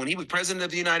Obama, when he was president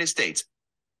of the United States,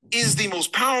 is the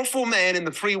most powerful man in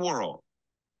the free world.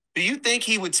 Do you think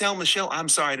he would tell Michelle, I'm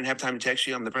sorry, I didn't have time to text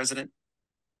you, I'm the president?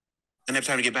 I didn't have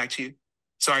time to get back to you?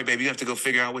 Sorry, baby, you have to go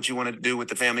figure out what you want to do with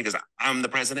the family because I'm the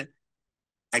president?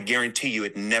 I guarantee you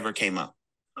it never came up.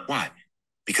 Why?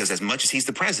 Because as much as he's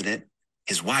the president,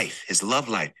 his wife, his love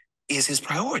life is his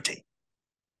priority.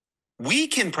 We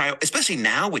can especially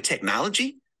now with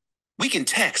technology, We can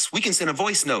text. We can send a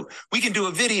voice note. We can do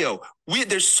a video.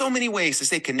 There's so many ways to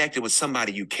stay connected with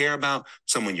somebody you care about,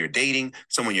 someone you're dating,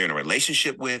 someone you're in a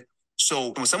relationship with.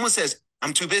 So when someone says,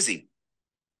 I'm too busy,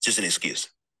 it's just an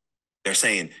excuse. They're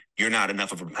saying, you're not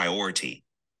enough of a priority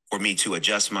for me to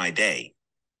adjust my day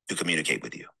to communicate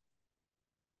with you.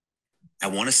 I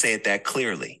want to say it that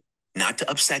clearly, not to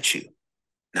upset you,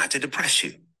 not to depress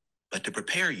you, but to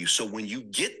prepare you. So when you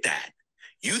get that,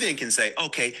 you then can say,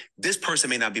 okay, this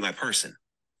person may not be my person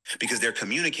because they're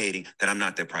communicating that I'm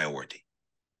not their priority.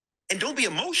 And don't be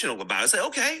emotional about it. Say,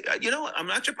 okay, I'm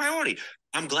not your priority.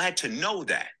 I'm glad to know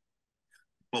that.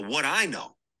 But what I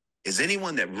know is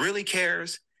anyone that really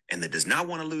cares and that does not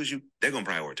want to lose you, they're going to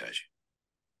prioritize you.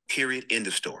 Period. End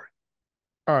of story.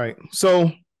 All right.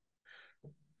 So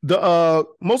the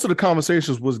most of the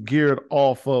conversations was geared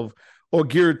off of or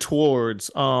geared towards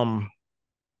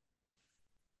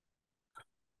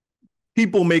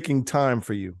people making time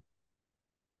for you.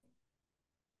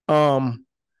 And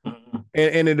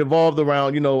it evolved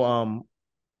around,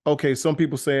 okay, some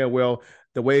people say, well,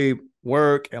 the way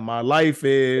work and my life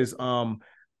is, I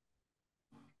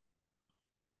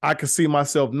could see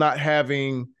myself not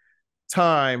having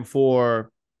time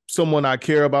for someone I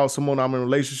care about, someone I'm in a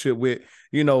relationship with,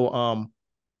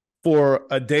 for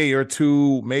a day or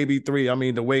two, maybe 3. I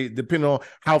mean, the way, depending on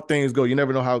how things go, you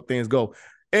never know how things go.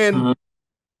 And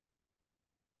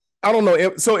I don't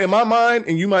know. So in my mind,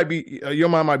 and your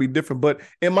mind might be different, but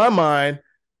in my mind,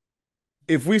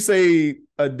 if we say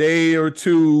a day or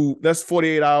two, that's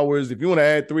 48 hours. If you want to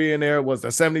add 3 in there, what's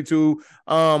that, 72?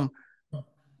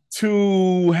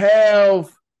 To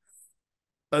have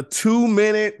a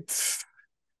 2-minute,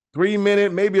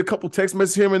 3-minute, maybe a couple text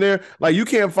messages here and there, like you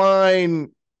can't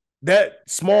find that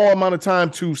small amount of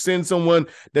time to send someone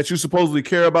that you supposedly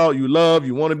care about, you love,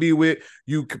 you want to be with,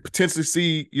 you could potentially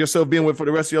see yourself being with for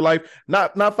the rest of your life.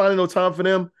 Not finding no time for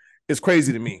them is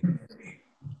crazy to me.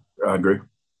 I agree.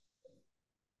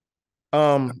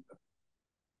 No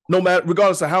matter,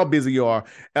 regardless of how busy you are,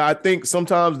 and I think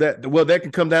sometimes that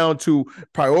can come down to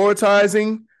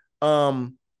prioritizing,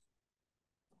 and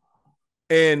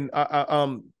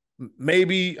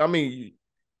maybe, I mean,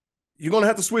 you're gonna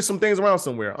have to switch some things around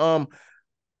somewhere.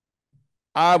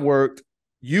 I worked,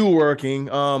 you working,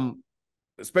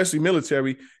 especially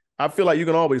military. I feel like you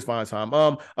can always find time.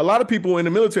 A lot of people in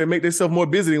the military make themselves more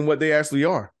busy than what they actually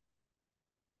are.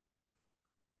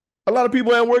 A lot of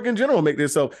people at work in general make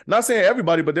themselves, not saying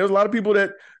everybody, but there's a lot of people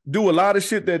that do a lot of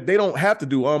shit that they don't have to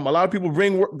do. A lot of people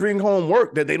bring home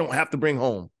work that they don't have to bring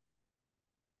home.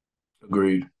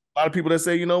 Agreed. A lot of people that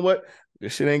say, you know what,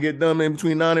 this shit ain't get done in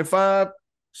between 9 and 5.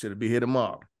 Should be here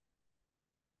tomorrow.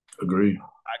 Agreed.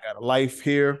 I got a life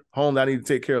here, home that I need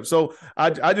to take care of. So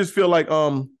I just feel like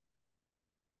for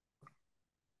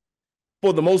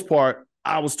the most part,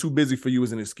 I was too busy for you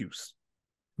as an excuse.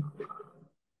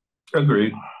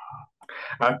 Agreed.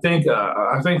 I think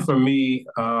for me,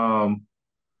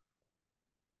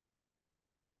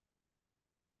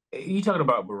 you talking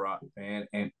about Barack, man,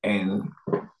 and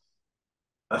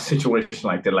a situation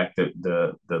like that, like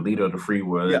the leader of the free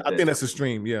world. Yeah, I think that's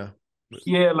extreme. Yeah.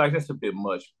 Yeah, like that's a bit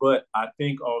much. But I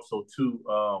think also too,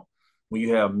 when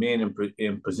you have men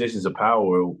in positions of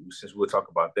power, since we'll talk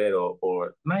about that,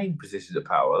 or not even positions of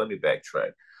power. Let me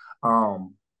backtrack.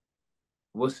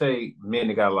 We'll say men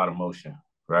that got a lot of motion,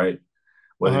 right?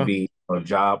 Whether it be a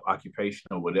job, occupation,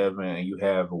 or whatever, and you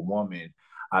have a woman.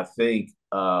 I think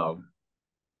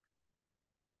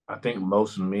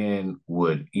most men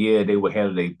would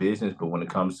handle their business, but when it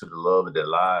comes to the love of their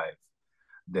lives,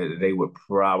 that they would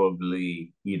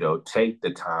probably, take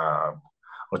the time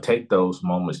or take those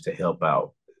moments to help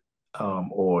out,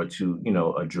 or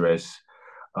to, address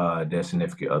their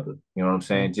significant other. You know what I'm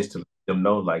saying? Just to let them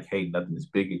know, like, hey, nothing is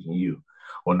bigger than you,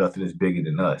 or nothing is bigger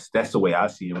than us. That's the way I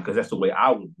see it, because that's the way I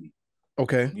would be.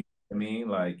 Okay. You know what I mean?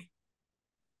 Like,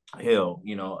 hell,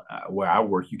 where I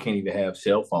work, you can't even have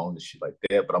cell phones and shit like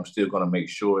that, but I'm still going to make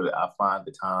sure that I find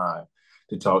the time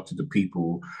to talk to the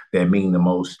people that mean the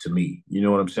most to me. You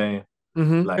know what I'm saying?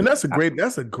 Mm-hmm. Like, and that's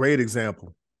a great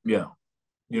example. Yeah.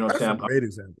 You know what I'm saying? That's a great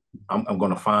example. I'm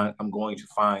going to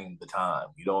find the time.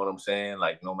 You know what I'm saying?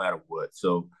 Like, no matter what.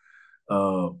 So,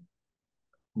 but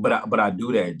I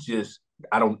do that. Just,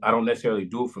 I don't necessarily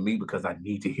do it for me because I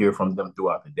need to hear from them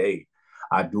throughout the day.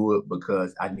 I do it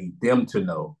because I need them to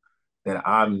know that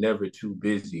I'm never too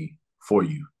busy for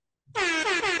you.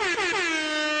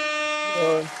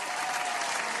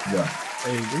 Yeah.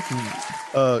 Hey, this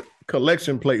is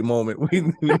collection plate moment.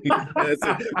 We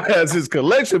has his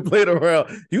collection plate around.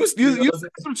 You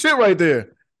said some shit right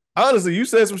there. Honestly, you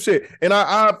said some shit, and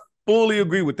I fully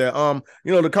agree with that.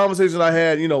 The conversations I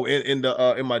had, in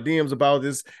my DMs about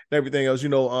this and everything else,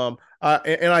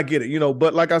 I get it,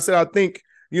 but like I said, I think,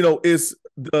 it's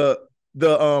the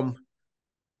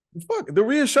the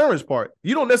reassurance part.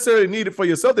 You don't necessarily need it for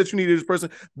yourself that you need this person,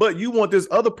 but you want this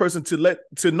other person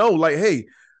to know, like, hey,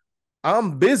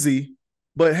 I'm busy,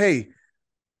 but hey,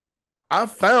 I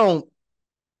found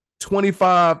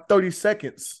 25, 30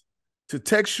 seconds to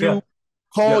text you,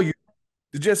 call you,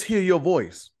 to just hear your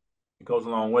voice. It goes a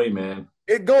long way, man.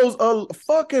 It goes a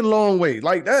fucking long way.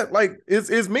 Like that, like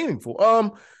it's meaningful.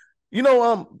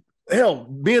 Hell,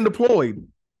 being deployed,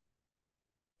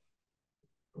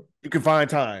 you can find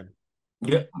time.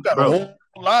 Yeah, you got a whole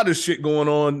lot of shit going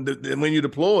on when you're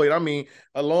deployed. I mean,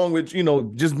 along with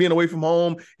just being away from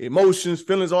home, emotions,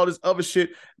 feelings, all this other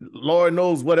shit. Lord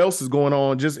knows what else is going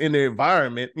on just in the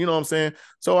environment. You know what I'm saying?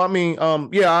 So I mean,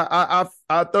 I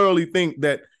thoroughly think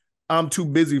that I'm too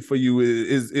busy for you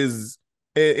is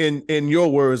in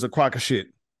your words a crock of shit.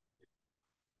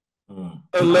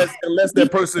 Unless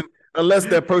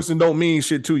that person don't mean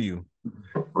shit to you.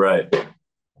 Right.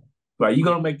 Right, you're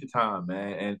gonna make the time,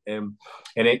 man, and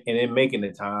in making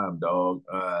the time, dog.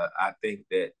 I think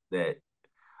that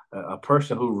a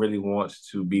person who really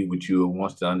wants to be with you and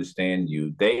wants to understand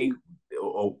you,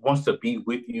 or wants to be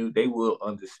with you, they will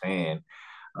understand.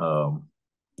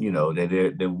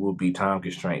 That there will be time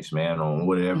constraints, man, on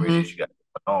whatever it is you got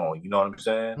going on. You know what I'm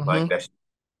saying? Like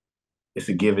it's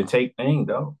a give and take thing,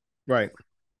 though. Right.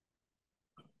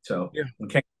 So we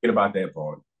can't forget about that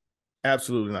part.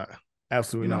 Absolutely not.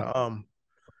 Absolutely not.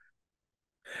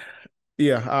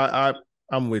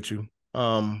 I'm with you.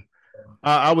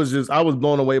 I was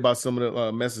blown away by some of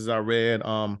the messages I read.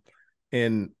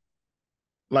 And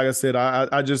like I said,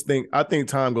 I think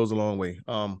time goes a long way.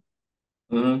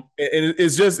 And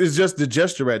it's just the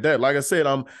gesture at that. Like I said,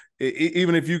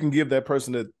 even if you can give that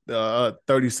person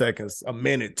 30 seconds, a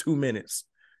minute, 2 minutes,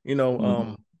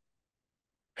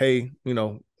 hey,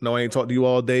 no, I ain't talked to you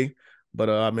all day, but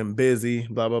I've been busy,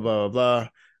 blah, blah, blah, blah,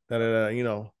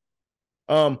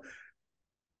 blah,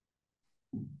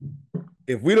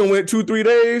 if we don't went 2-3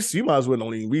 days, you might as well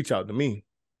don't even reach out to me.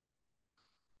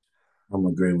 I'm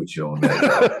agreeing with you on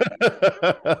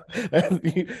that.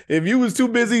 If you was too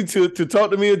busy to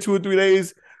talk to me in 2 or 3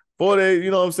 days, 4 days,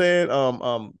 you know what I'm saying?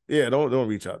 Don't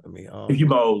reach out to me. If you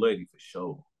my old lady, for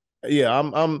sure. Yeah,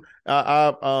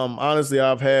 honestly,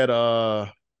 I've had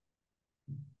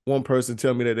one person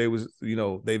tell me that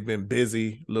they've been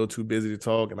busy, a little too busy to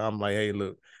talk, and I'm like, hey,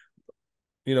 look,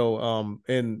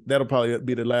 and that'll probably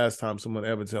be the last time someone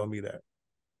ever tell me that.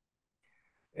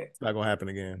 It's not gonna happen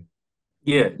again.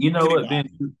 Yeah, you know Anybody. what,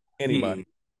 Ben? Anybody.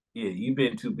 Yeah, you've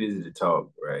been too busy to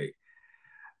talk, right?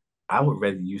 I would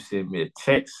rather you send me a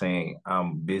text saying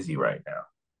I'm busy right now,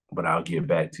 but I'll get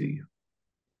back to you.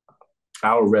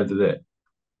 I would rather that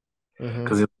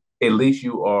because at least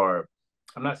you are.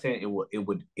 I'm not saying it would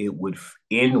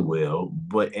end well,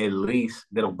 but at least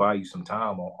that'll buy you some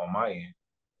time on my end.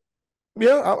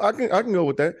 Yeah, I can go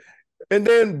with that. And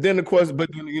then the question,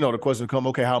 but the question come,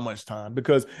 okay, how much time?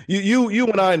 Because you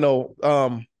and I know,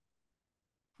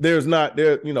 there's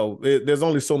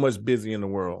only so much busy in the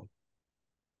world.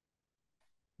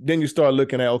 Then you start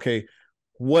looking at, okay,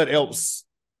 what else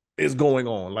is going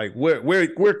on? Like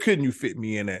where couldn't you fit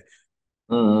me in at?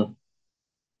 Did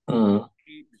you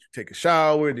take a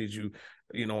shower? Did you,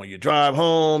 when you drive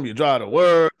home, you drive to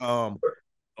work?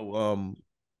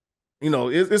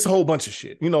 It's a whole bunch of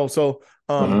shit, so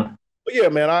but yeah,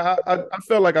 man, I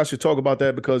felt like I should talk about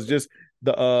that because just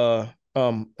the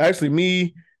actually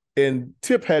me and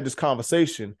Tip had this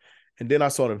conversation, and then I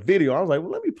saw the video. I was like, well,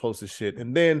 let me post this shit.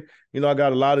 And then, I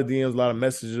got a lot of DMs, a lot of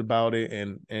messages about it,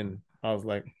 and I was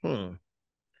like,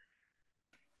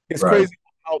 it's crazy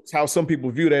how some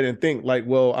people view that and think like,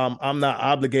 well, I'm not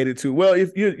obligated to. Well, if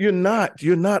you're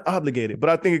not obligated, but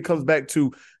I think it comes back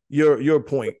to your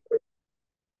point.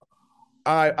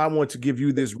 I want to give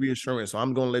you this reassurance. So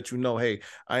I'm going to let you know, hey,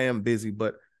 I am busy,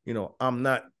 but, I'm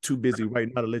not too busy right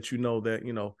now to let you know that,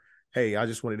 hey, I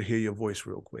just wanted to hear your voice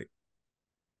real quick.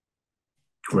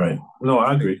 Right. No,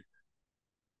 I agree.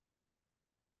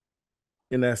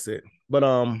 And that's it. But,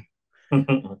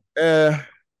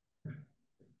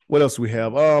 what else do we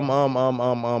have? I don't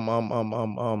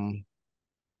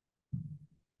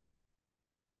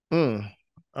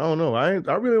know. I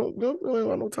really don't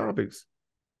have no topics.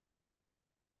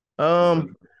 Are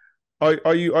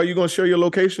you going to share your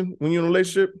location when you're in a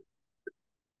relationship?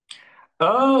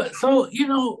 So you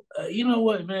know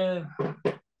what, man.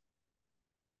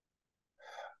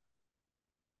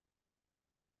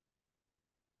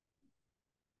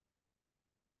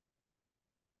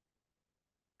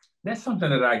 that's something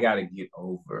that I got to get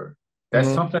over. That's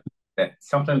something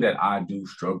that I do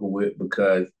struggle with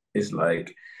because it's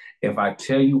like if I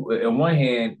tell you, on one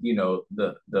hand,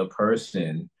 the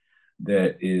person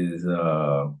that is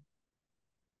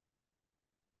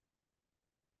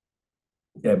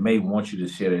that may want you to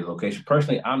share their location.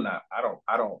 Personally, I'm not.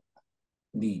 I don't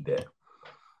need that.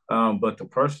 But the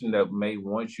person that may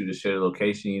want you to share the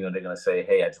location, they're gonna say,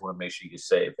 "Hey, I just want to make sure you're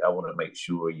safe. I want to make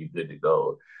sure you're good to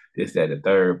go." This, that, the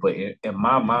third. But in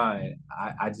my mind,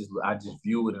 I just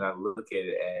view it and I look at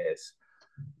it as,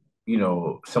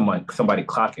 somebody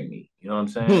clocking me. You know what I'm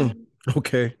saying?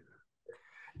 Okay.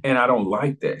 And I don't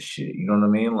like that shit. You know what I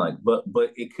mean? Like, but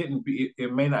it couldn't be.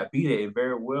 It may not be that. It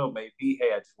very well may be.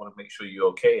 Hey, I just want to make sure you're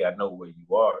okay. I know where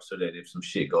you are, so that if some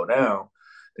shit go down,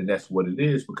 then that's what it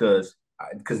is. Because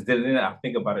then I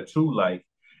think about it too. Like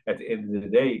at the end of the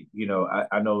day,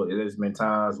 I know there's been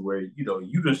times where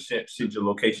you just sent your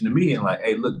location to me and like,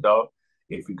 hey, look, dog,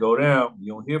 if you go down,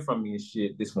 you don't hear from me and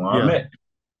shit. This one I'm at.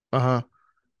 Uh-huh.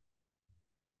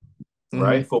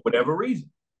 Right, for whatever reason.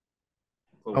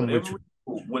 For I'm whatever with reason.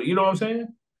 You know what I'm saying?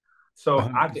 So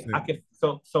 100%. I can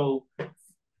so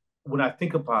when I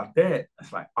think about that,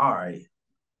 it's like, all right,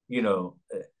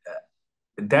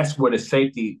 that's where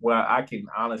I can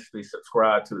honestly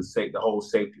subscribe to the whole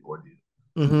safety ordeal.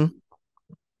 Mm-hmm.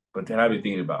 But then I've been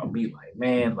thinking about me, like,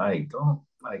 man, like,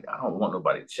 I don't want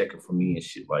nobody checking for me and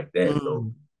shit like that.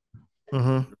 So,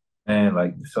 and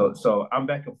like, so I'm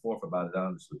back and forth about it,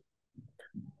 honestly.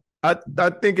 I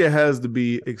think it has to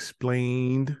be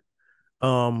explained.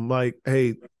 Like,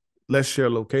 hey, let's share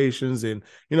locations, and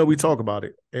we talk about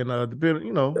it, and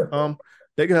depending,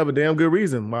 they can have a damn good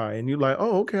reason why, and you're like,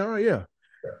 oh, okay, all right, yeah,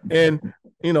 and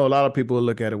a lot of people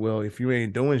look at it, well, if you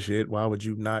ain't doing shit, why would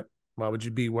you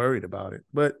be worried about it?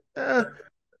 But I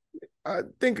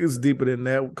think it's deeper than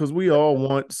that because we all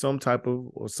want some type of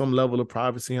or some level of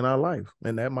privacy in our life,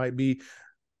 and that might be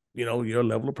your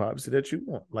level of privacy that you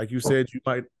want. Like you said, you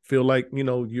might feel like,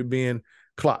 you're being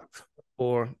clocked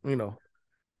or,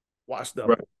 watched up.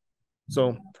 Right.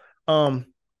 So,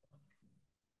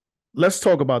 let's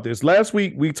talk about this. Last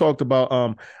week we talked about,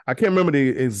 I can't remember the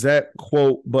exact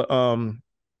quote, but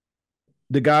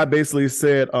the guy basically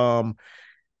said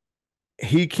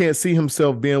he can't see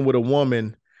himself being with a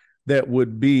woman that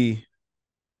would be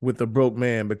with a broke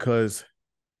man because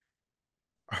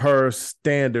her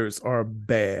standards are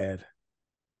bad.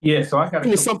 Yeah, so I got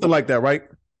something like that, right?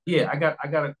 Yeah, I got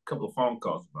a couple of phone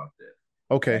calls about that.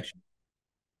 Okay. Actually.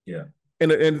 Yeah.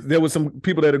 And there was some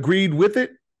people that agreed with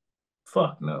it?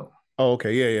 Fuck no. Oh,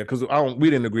 okay, yeah, because we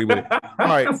didn't agree with it. All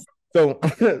right.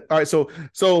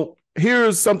 So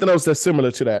here's something else that's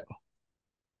similar to that.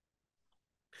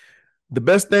 The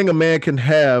best thing a man can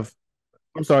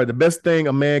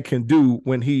do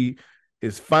when he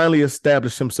is finally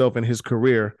established himself in his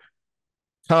career,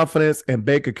 confidence, and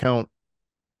bank account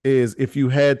is if you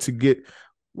had to get,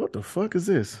 what the fuck is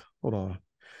this? Hold on.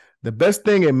 The best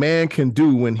thing a man can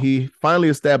do when he finally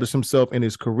established himself in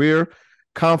his career,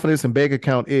 confidence, and bank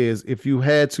account is if you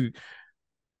had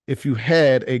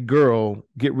a girl,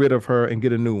 get rid of her and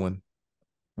get a new one.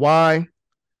 Why?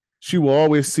 She will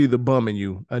always see the bum in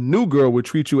you. A new girl will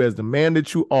treat you as the man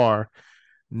that you are,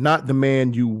 not the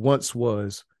man you once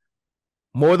was.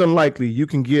 More than likely, you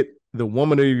can get the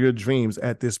woman of your dreams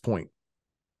at this point.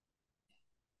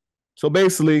 So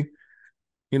basically,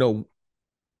 cancel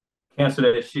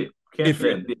that shit. Cancel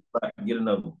that bitch. Get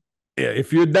another one. Yeah,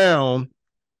 if you're down,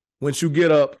 once you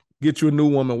get up, get you a new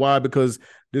woman. Why? Because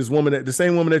this woman, the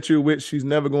same woman that you're with, she's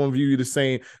never going to view you the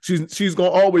same. She's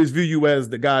going to always view you as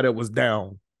the guy that was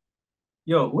down.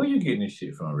 Yo, where you getting this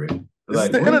shit from, Rick? This is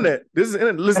the internet.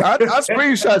 Listen, I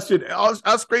screenshot shit.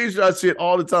 I screenshot shit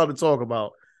all the time to talk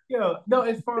about. Yo, no,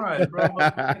 it's fine, bro.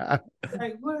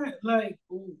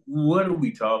 What are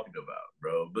we talking about,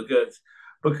 bro?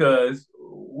 Because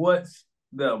what's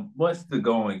the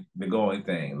going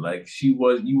thing? Like you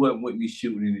wasn't with me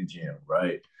shooting in the gym,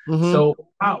 right? Mm-hmm. So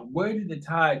where did the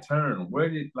tide turn? Where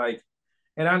did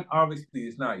and obviously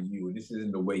it's not you, and this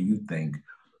isn't the way you think,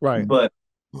 right? But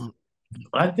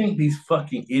I think these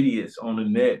fucking idiots on the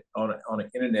net, on the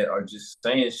internet, are just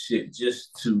saying shit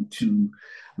just to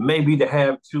maybe to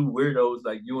have two weirdos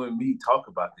like you and me talk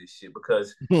about this shit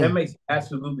because that makes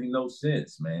absolutely no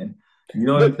sense, man. You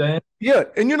know what I'm saying? Yeah,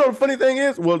 and the funny thing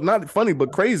is, well, not funny,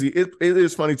 but crazy. It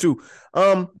is funny too.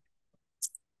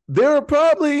 There are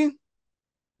probably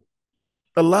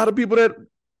a lot of people that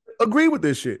agree with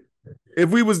this shit. If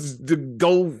we was to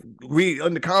go read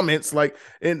in the comments,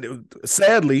 and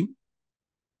sadly,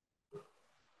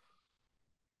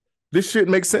 this shit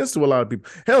makes sense to a lot of people.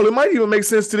 Hell, it might even make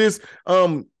sense to this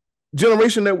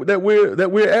generation that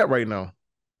we're at right now.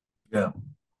 Yeah.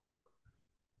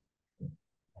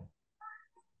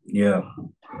 Yeah.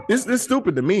 It's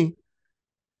stupid to me.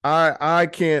 I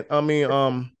can't. I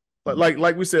mean,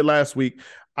 like we said last week,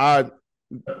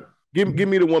 give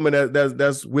me the woman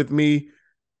that's with me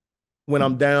when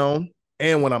I'm down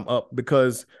and when I'm up,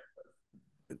 because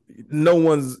no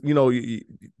one's,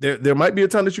 there might be a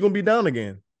time that you're gonna be down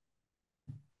again,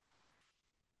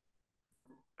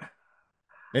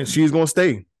 and she's gonna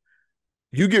stay.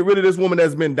 You get rid of this woman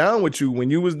that's been down with you when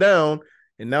you was down,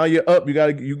 and now you're up.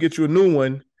 You get you a new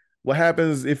one. What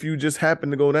happens if you just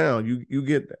happen to go down? You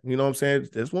get, you know what I'm saying?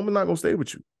 This woman not gonna stay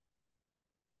with you.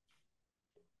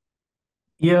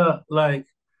 Yeah, like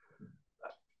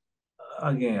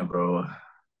again, bro.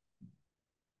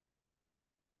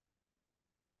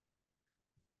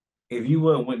 If you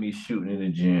wasn't with me shooting in the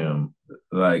gym,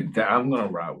 like that, I'm gonna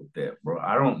ride with that, bro.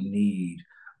 I don't need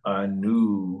a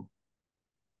new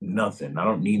nothing. I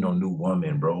don't need no new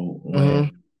woman, bro.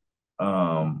 When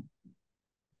I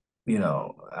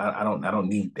don't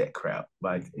need that crap.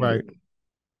 Like Right.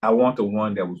 I want the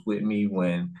one that was with me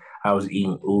when I was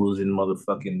eating oodles and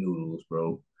motherfucking noodles,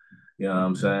 bro. You know what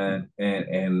I'm saying?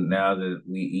 And now that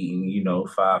we eating,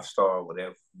 5-star,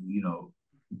 whatever,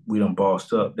 we done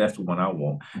bossed up. That's the one I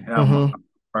want. And I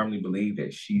firmly believe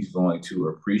that she's going to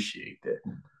appreciate that.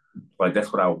 Like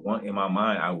that's what I want in my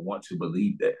mind. I want to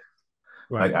believe that.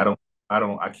 Right. Like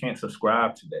I can't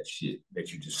subscribe to that shit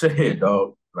that you just said,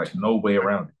 dog. Like no way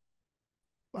around it.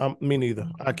 Me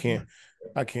neither. I can't.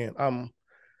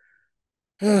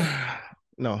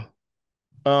 No.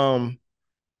 All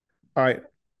right.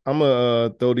 I'm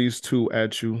gonna throw these two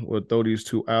at you, or throw these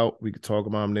two out. We can talk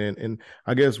about them then, and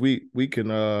I guess we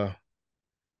can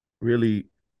really.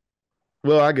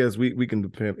 Well, I guess we can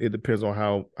depend. It depends on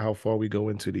how far we go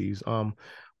into these.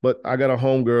 But I got a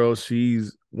homegirl.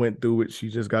 She's went through it. She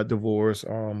just got divorced.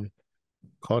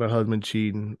 Caught her husband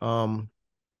cheating. And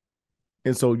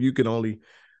so you can only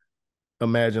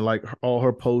imagine, like, all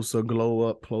her posts are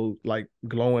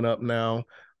glowing up now.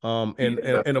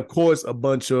 And of course a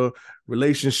bunch of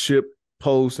relationship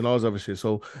posts and all this other shit.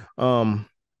 So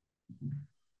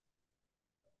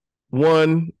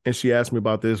one, and she asked me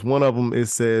about this, one of them, it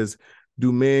says,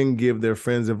 do men give their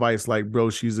friends advice like, bro,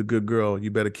 she's a good girl,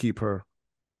 you better keep her?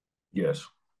 Yes.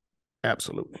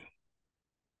 Absolutely.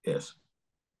 Yes.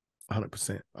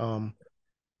 100%.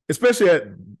 Especially at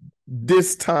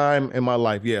this time in my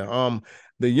life. Yeah.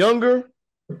 The younger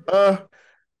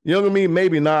me,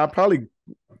 maybe not. I probably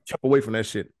kept away from that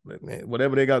shit. Man,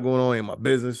 whatever they got going on in my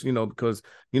business, because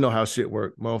you know how shit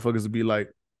work. Motherfuckers would be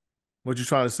like, what you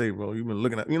trying to say, bro? You've been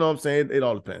looking at, you know what I'm saying? It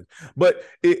all depends. But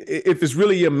if it's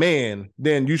really your man,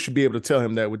 then you should be able to tell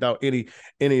him that without any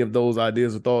of those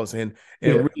ideas or thoughts. And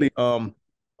really, I'll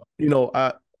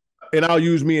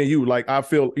use me and you. Like, I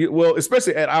feel, well,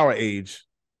 especially at our age,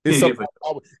 it's something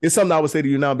I would say to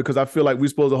you now, because I feel like we're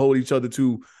supposed to hold each other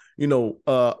to,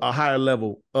 a higher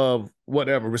level of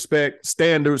whatever, respect,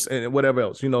 standards, and whatever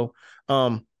else, So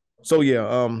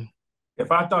yeah.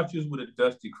 If I thought you was with a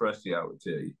Dusty Crusty, I would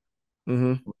tell you.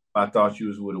 Mm-hmm. If I thought you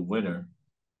was with a winner,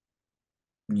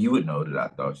 you would know that I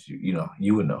thought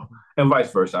you would know, and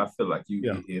vice versa. I feel like you,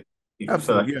 if you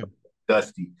feel like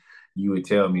Dusty, you would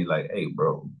tell me like, "Hey,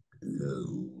 bro,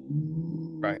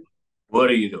 right?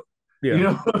 What are you doing?" Yeah, you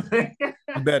know what I'm saying?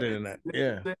 Better than that,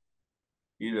 yeah.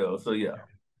 So yeah.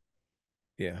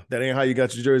 Yeah, that ain't how you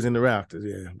got your jersey in the rafters.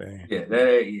 Yeah, man. Yeah,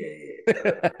 that ain't.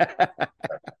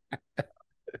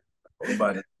 I'm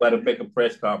about to make a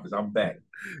press conference. I'm back.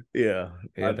 Yeah,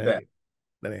 that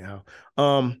ain't how.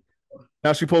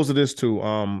 Now she posted this too.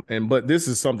 But this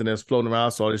is something that's floating around. I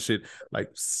saw this shit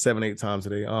like 7-8 times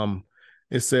today.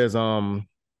 It says,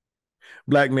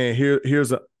 black man,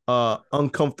 here's a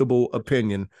uncomfortable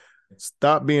opinion.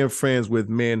 Stop being friends with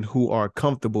men who are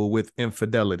comfortable with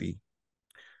infidelity.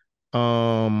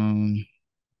 Then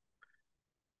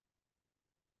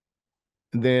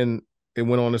it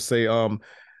went on to say,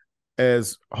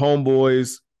 as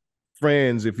homeboys,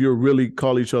 friends, if you're really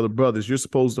call each other brothers, you're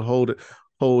supposed to hold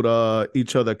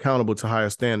each other accountable to higher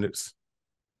standards,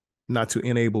 not to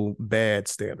enable bad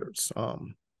standards.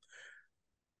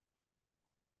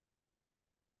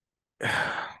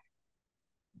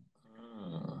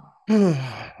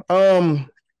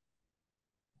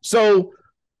 So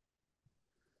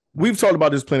we've talked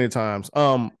about this plenty of times.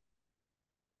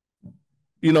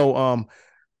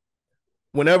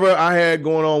 Whenever I had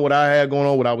going on what I had going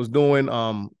on, what I was doing,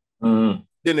 didn't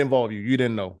involve you. You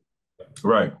didn't know.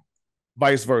 Right.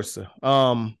 Vice versa.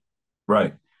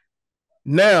 Right.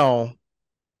 Now,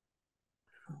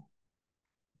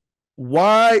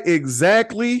 why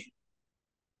exactly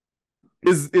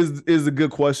is a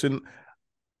good question.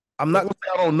 I'm not gonna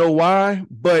say I don't know why,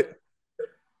 but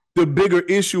the bigger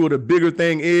issue or the bigger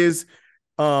thing is,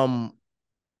 it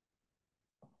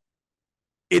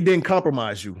didn't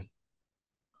compromise you.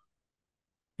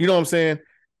 You know what I'm saying?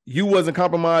 You wasn't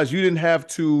compromised. You didn't have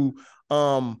to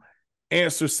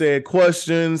answer said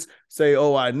questions, say,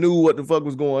 oh, I knew what the fuck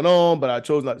was going on, but I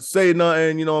chose not to say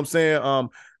nothing. You know what I'm saying?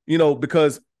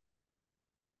 Because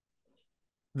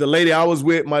the lady I was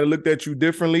with might have looked at you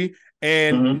differently,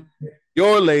 and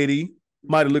your lady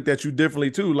might have looked at you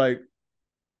differently too. Like,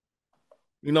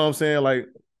 you know what I'm saying? Like,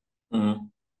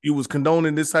 you was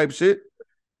condoning this type of shit.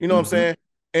 You know what I'm saying?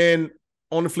 And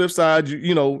on the flip side,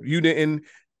 you didn't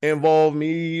involve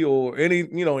me or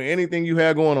anything you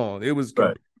had going on. It was,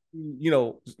 right.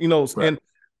 Right. And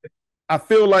I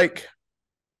feel like,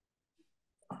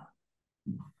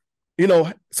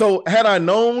 so had I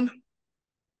known,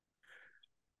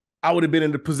 I would have been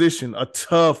in a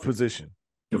tough position.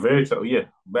 Very tough, yeah.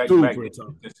 Back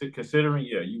considering,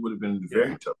 you would have been in a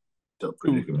very tough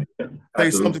predicament.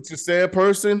 Say something to said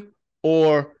person,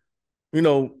 or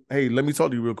hey, let me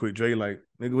talk to you real quick, Dre. Like,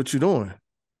 nigga, what you doing?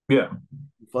 Yeah,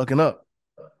 you fucking up.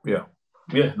 Yeah.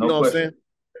 No you know question.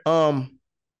 What I'm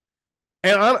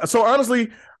saying? So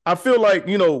honestly, I feel like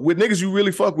with niggas you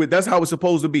really fuck with, that's how it's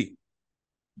supposed to be.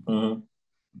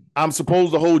 I'm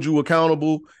supposed to hold you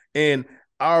accountable, and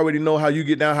I already know how you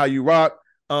get down, how you rock.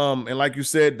 And like you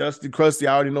said, Dusty Crusty,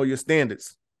 I already know your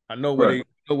standards. I know where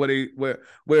where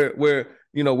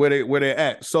they're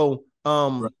at. So,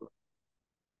 my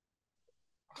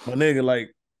nigga,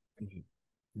 like,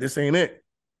 this ain't it.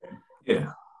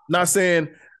 Yeah. Not saying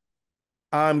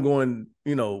I'm going,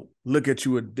 look at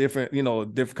you a different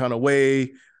kind of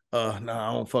way. Nah,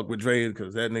 I don't fuck with Dre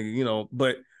because that nigga,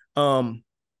 but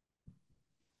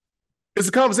it's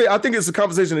a conversation. I think it's a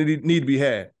conversation that need to be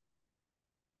had.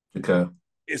 Okay.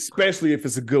 Especially if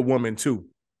it's a good woman too.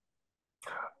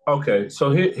 Okay,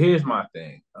 so here's my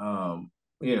thing. And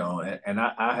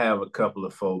I have a couple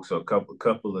of folks or a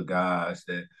couple of guys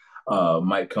that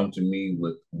might come to me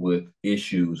with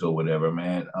issues or whatever,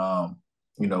 man.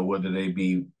 Whether they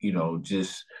be,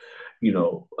 just,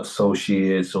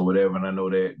 associates or whatever. And I know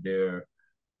that they're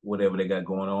whatever they got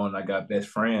going on. I got best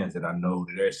friends that I know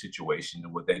their situation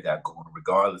and what they got going,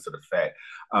 regardless of the fact.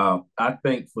 I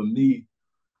think for me,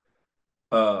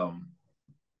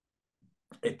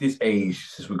 at this age,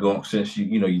 since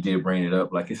you did bring it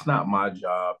up, like, it's not my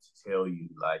job to tell you,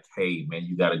 like, hey, man,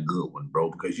 you got a good one, bro,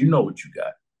 because you know what you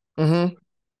got.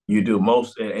 You do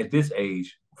most at this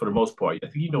age, for the most part. I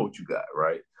think you know what you got,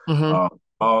 right?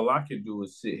 All I can do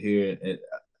is sit here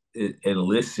and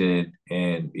listen,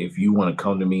 and if you want to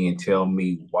come to me and tell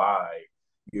me why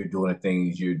you're doing the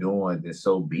things you're doing, then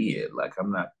so be it. Like,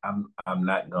 I'm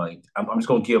just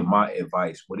gonna give my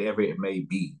advice, whatever it may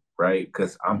be, right?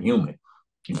 Because I'm human.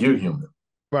 You're human.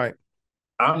 Right.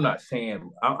 I'm not saying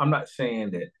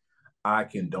that I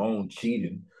condone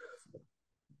cheating.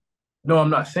 No,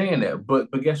 I'm not saying that. But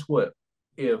guess what?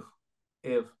 If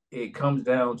it comes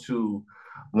down to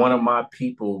one of my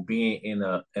people being in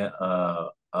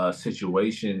a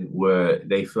situation where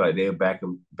they feel like their back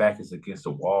is against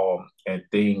the wall and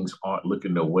things aren't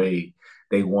looking the way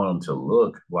they want them to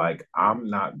look, like, I'm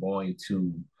not going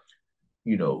to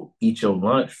eat your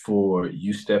lunch for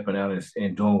you stepping out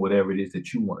and doing whatever it is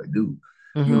that you want to do.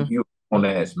 You're an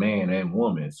ass man and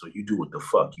woman, so you do what the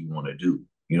fuck you want to do.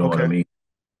 You know what I mean?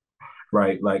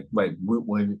 Right? Like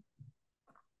when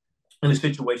in a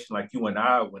situation like you and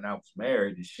I, when I was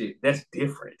married and shit, that's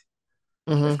different.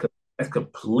 That's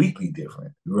completely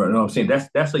different. You know what I'm saying?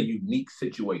 That's a unique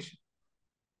situation,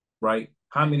 right?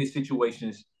 How many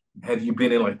situations have you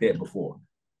been in like that before?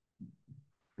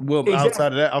 Well,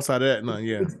 exactly. outside of that, no,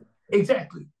 yeah.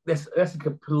 Exactly. That's a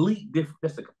completely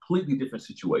different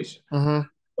situation.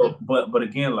 So, but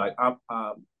again, like, I'm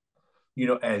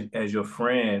as your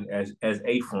friend, as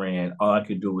a friend, all I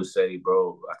could do is say,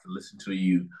 bro, I can listen to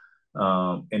you.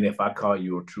 And if I call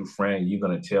you a true friend, you're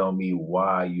gonna tell me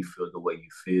why you feel the way you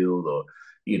feel, or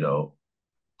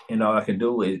and all I can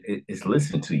do is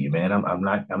listen to you, man. I'm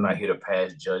not here to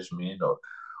pass judgment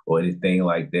or anything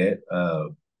like that.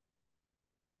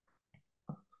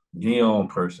 You're your own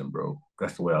person, bro.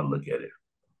 That's the way I look at it.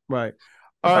 Right.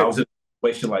 If I was in a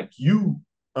situation like you,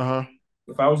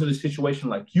 if I was in a situation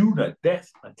like you,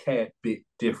 that's a tad bit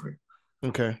different.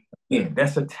 Okay. Yeah,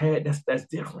 that's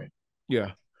different.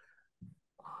 Yeah.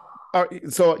 All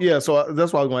right, so that's what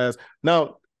I was going to ask.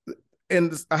 Now,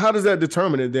 and how does that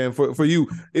determine it then for you?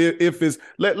 If it's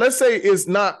let's say it's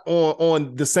not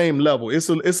on the same level, it's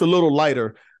a little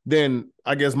lighter than,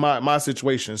 I guess, my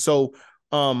situation. So,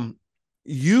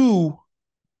 you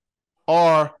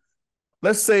are,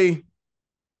 let's say,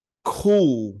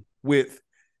 cool with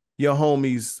your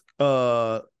homie's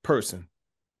person,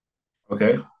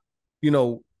 Okay.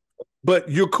 But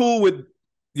you're cool with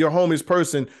your homie's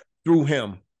person through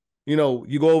him. You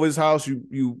go over his house,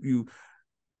 you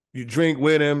drink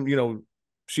with him,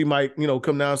 she might,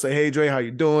 come down and say, "Hey Dre, how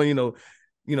you doing?"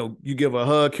 You give her a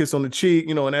hug, kiss on the cheek,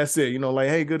 and that's it. Like,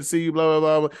 "Hey, good to see you," blah,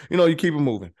 blah, blah, blah. You keep it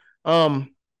moving.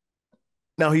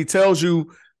 Now he tells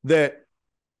you that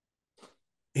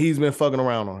he's been fucking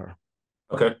around on her.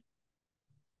 Okay.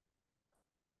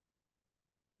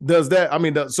 Does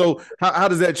that, so how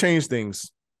does that change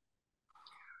things?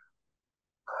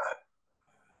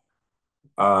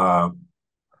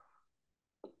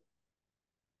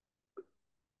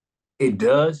 It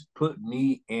does put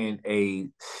me in a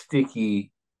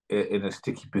sticky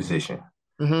position.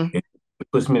 Mm-hmm. It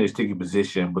puts me in a sticky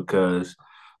position because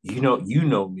you know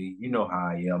me, you know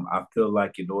how I am. I feel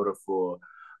like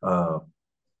uh,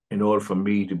 in order for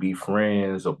me to be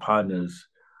friends or partners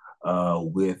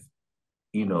with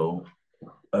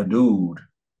a dude,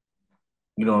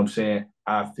 you know what I'm saying?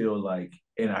 I feel like,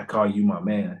 and I call you my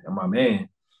man,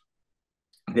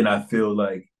 then I feel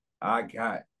like I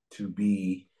got to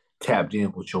be tapped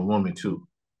in with your woman too.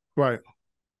 Right.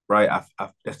 Right.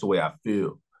 That's the way I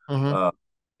feel. Mm-hmm.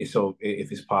 So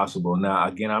if it's possible. Now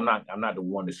again, I'm not the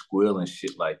one to squeal and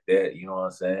shit like that. You know what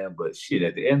I'm saying? But shit,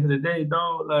 at the end of the day,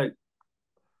 dog, like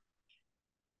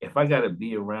if I gotta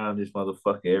be around this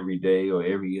motherfucker every day or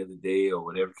every other day or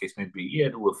whatever the case may be, yeah,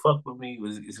 it will fuck with me.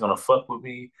 It's gonna fuck with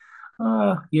me.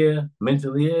 Yeah,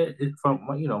 mentally, yeah, from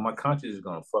my conscience is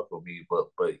gonna fuck with me.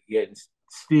 But yet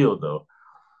still though,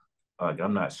 like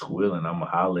I'm not squealing. I'm gonna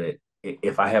holler at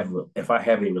if I have a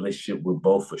relationship with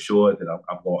both for sure, then I'm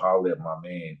gonna holler at my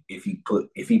man if he put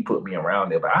me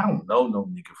around there. But I don't know no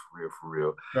nigga for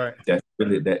real. Right. That's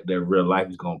really that real life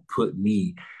is gonna put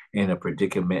me in a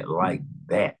predicament like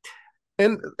that.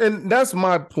 And that's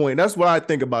my point. That's what I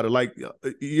think about it. Like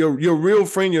your real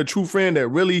friend, your true friend that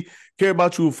really care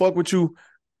about you, fuck with you,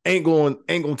 ain't gonna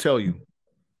tell you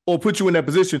or put you in that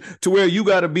position to where you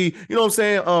got to be. You know what I'm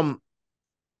saying?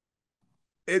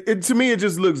 It to me it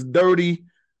just looks dirty.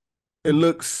 It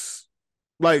looks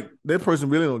like that person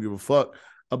really don't give a fuck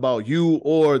about you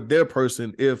or their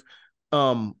person if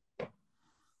you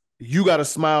got a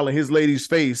smile in his lady's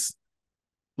face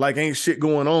like ain't shit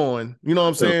going on. You know what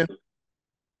I'm saying?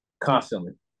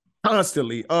 Constantly.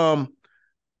 And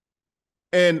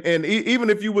even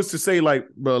if you was to say like,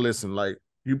 bro, listen, like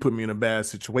you put me in a bad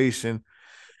situation,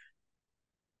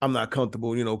 I'm not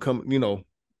comfortable,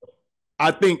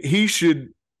 I think he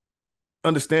should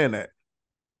understand that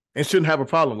and shouldn't have a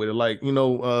problem with it. Like,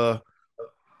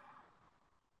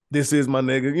 this is my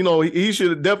nigga. He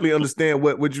should definitely understand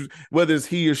whether it's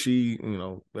he or she.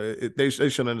 They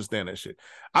should understand that shit.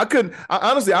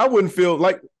 Honestly, I wouldn't feel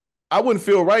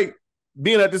right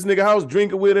being at this nigga house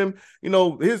drinking with him.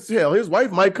 His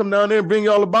wife might come down there and bring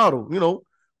y'all a bottle.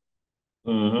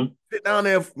 Mm-hmm. Sit down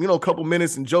there, a couple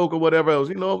minutes and joke or whatever else,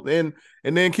 and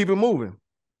then keep it moving.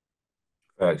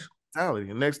 Thanks.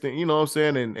 And next thing, you know what I'm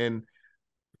saying, and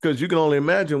because you can only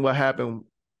imagine what happened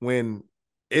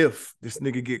if this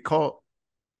nigga get caught.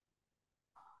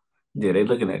 Yeah, they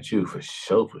looking at you for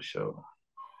sure. For sure.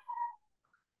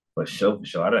 I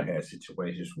done had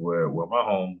situations where my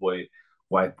homeboy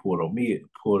wife pulled up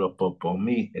on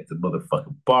me at the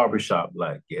motherfucking barbershop,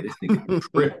 like, yeah, this nigga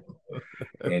tripping.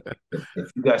 And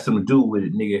if you got something to do with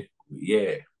it, nigga,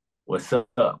 yeah, what's up?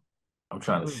 I'm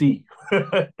trying to see. I'm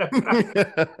at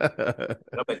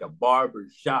a barber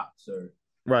shop, sir.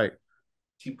 Right.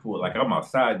 She pulled like I'm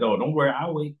outside though. Don't worry,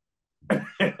 I'll wait. I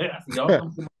said, y'all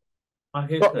come to my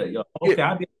haircut, y'all. Okay, yeah.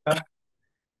 I'll be outside.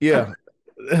 Yeah.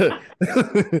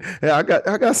 Yeah,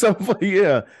 I got something for you.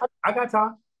 Yeah. I got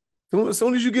time. As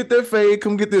soon as you get that fade,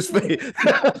 come get this fade.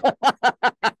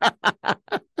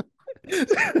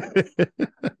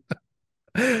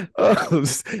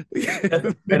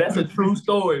 That's a true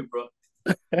story, bro.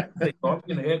 Like, I'm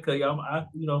getting a haircut, y'all. I'll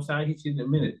hit you in a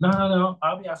minute. No,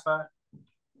 I'll be outside.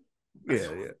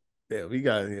 Yeah. We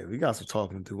got some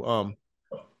talking to.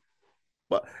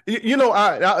 But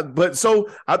but so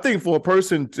I think for a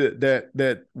person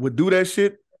that would do that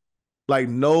shit, like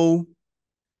know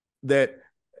that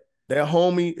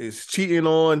homie is cheating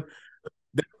on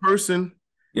that person,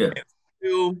 yeah, and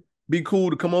still be cool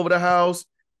to come over the house,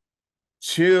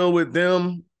 chill with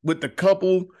them, with the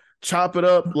couple, chop it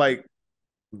up. Like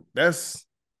that's,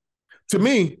 to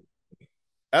me,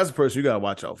 as a person, you gotta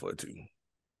watch out for it too.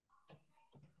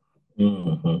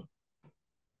 Mm-hmm.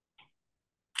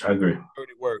 I agree.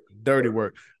 Dirty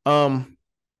work.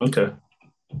 Okay.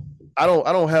 I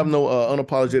don't have no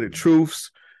unapologetic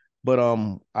truths, but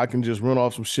I can just run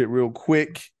off some shit real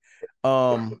quick.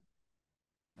 All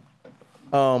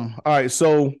right,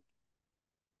 so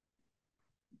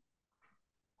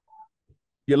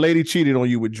your lady cheated on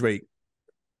you with Drake,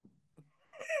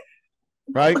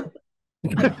 right?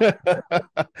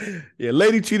 Your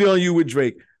lady cheated on you with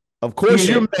Drake. Of course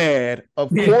you're mad. Of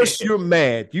course you're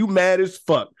mad. You mad as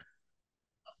fuck.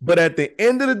 But at the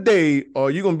end of the day, are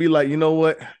you gonna be like, you know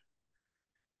what?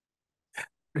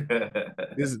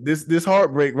 This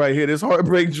heartbreak right here, this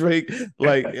heartbreak Drake.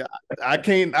 Like I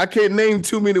can't name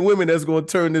too many women that's gonna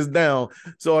turn this down.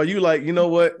 So are you like, you know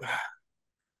what?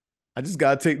 I just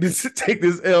gotta take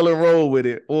this L and roll with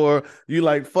it, or you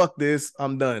like, fuck this,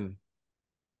 I'm done.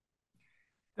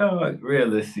 No,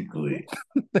 realistically,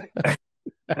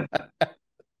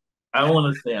 I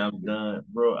want to say I'm done,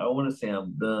 bro. I want to say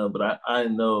I'm done, but I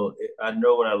know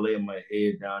when I lay my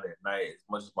head down at night, as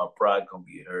much as my pride gonna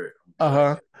be hurt.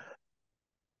 Yeah,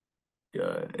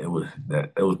 it was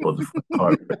supposed to be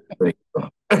hard.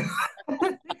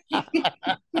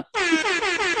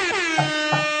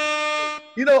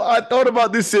 You know, I thought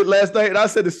about this shit last night, and I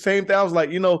said the same thing. I was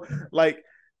like, you know, like,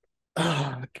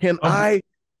 can I,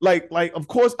 like, of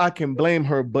course I can blame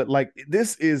her, but like,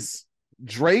 this is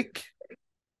Drake.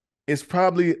 It's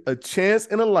probably a chance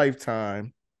in a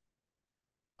lifetime.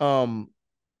 What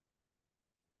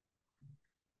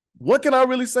can I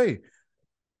really say?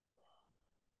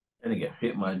 And get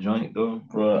hit my joint though,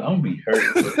 bro. I'm gonna be hurt.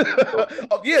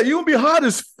 Oh, yeah, you gonna be hot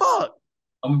as fuck.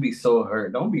 I'm gonna be so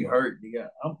hurt. Don't be hurt, nigga.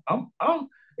 I'm.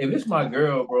 If it's my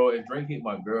girl, bro, and Drake hit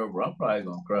my girl, bro, I'm probably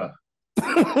gonna cry.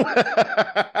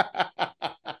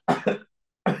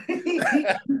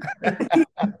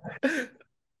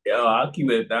 Yo, I'll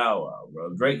keep it down,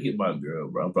 bro. Drake hit my girl,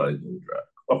 bro. I'm probably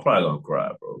gonna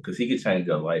cry, bro, because he can change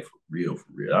her life for real, for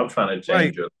real. I'm trying to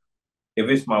change her.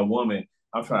 If it's my woman,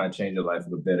 I'm trying to change her life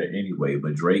for the better anyway.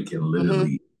 But Drake can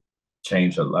literally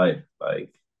change her life,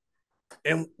 like.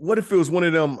 And what if it was one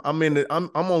of them? I'm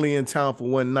only in town for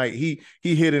one night. He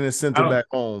hit it and sent her back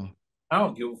home. I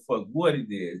don't give a fuck what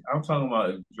it is. I'm talking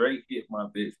about if Drake hit my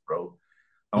bitch, bro,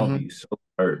 I'm gonna be so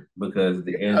hurt because at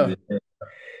the end of the day,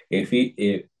 if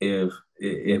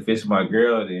it's my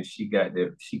girl, then she got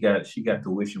the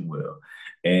wishing well,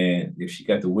 and if she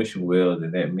got the wishing well,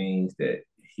 then that means that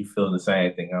he feeling the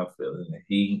same thing I'm feeling, and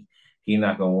he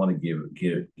not gonna want to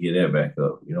give that back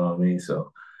up. You know what I mean?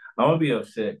 So I'm gonna be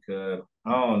upset because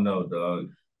I don't know, dog.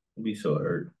 I'll be so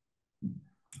hurt.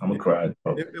 I'm gonna cry.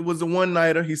 It was a one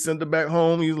nighter. He sent her back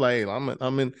home. He's like,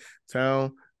 I'm in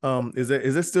town. Is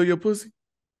that still your pussy?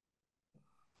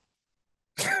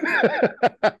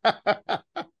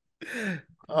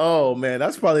 Oh man,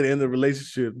 that's probably the end of the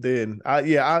relationship then.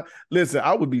 Listen,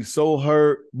 I would be so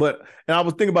hurt, and I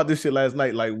was thinking about this shit last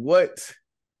night. Like, what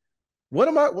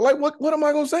am I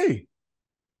gonna say?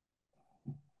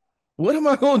 What am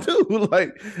I gonna do?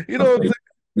 Like, you know what I'm saying?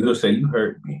 You're gonna say you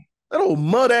hurt me. That old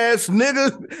mud ass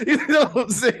nigga. You know what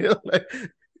I'm saying? Like,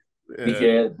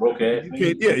 broke ass.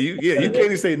 You can't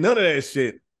even say none of that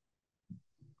shit.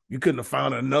 You couldn't have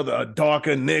found a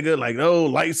darker nigga, like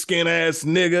light skin ass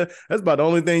nigga. That's about the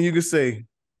only thing you could say.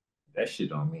 That shit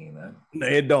don't mean that. No,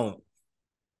 it don't.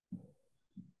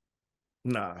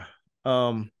 Nah.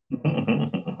 All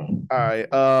right.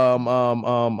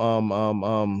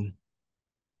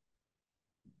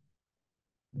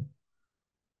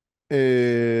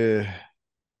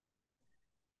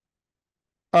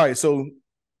 All right, so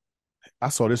I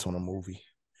saw this on a movie.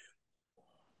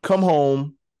 Come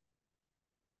home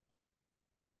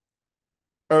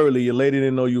early. Your lady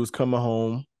didn't know you was coming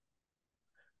home.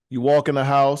 You walk in the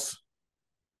house.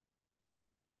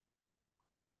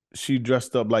 She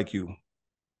dressed up like you.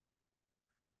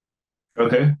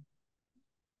 Okay.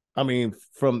 I mean,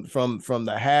 from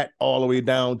the hat all the way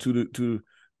down to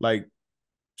like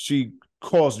she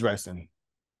cross dressing.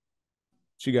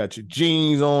 She got your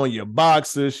jeans on, your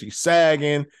boxers. She's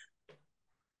sagging.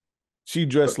 She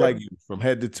dressed like you from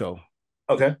head to toe.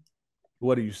 Okay.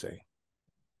 What do you say?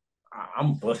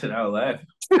 I'm busting out laughing.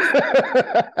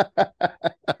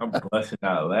 I'm busting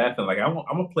out laughing. Like I'm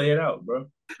gonna play it out, bro.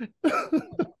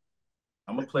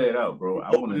 I'm gonna play it out, bro.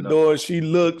 I want to know. The door.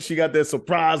 She got that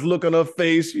surprised look on her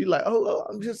face. She like, oh,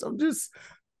 I'm just.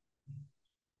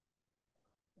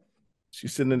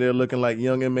 She's sitting there looking like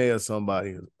Young M.A. or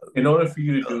somebody. In order for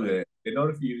you to do that,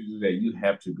 you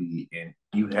have to be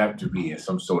in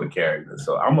some sort of character.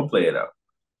 So I'm gonna play it out.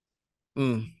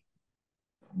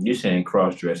 You're saying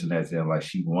cross dressing as in like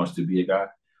she wants to be a guy,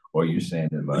 or you're saying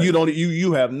that like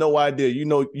you have no idea. You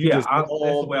know, that's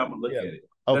the way I'm gonna look at it.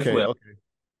 Okay.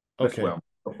 That's why I'm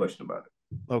no question about it.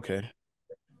 Okay.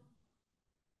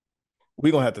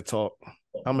 We're gonna have to talk.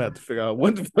 I'm gonna have to figure out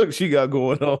what the fuck she got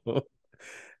going on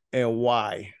and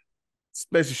why.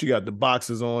 Especially she got the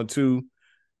boxes on too.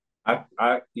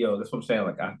 Yo, that's what I'm saying.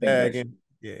 Like, I think Bagging.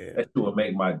 that would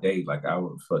make my day. Like, I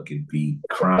would fucking be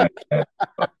crying.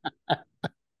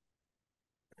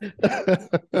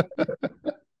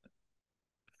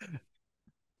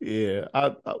 Yeah,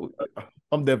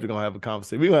 I'm definitely gonna have a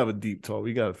conversation. We're gonna have a deep talk.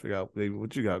 We gotta figure out, baby,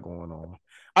 what you got going on.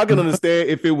 I can understand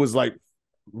if it was like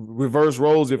reverse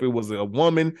roles, if it was a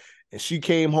woman and she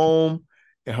came home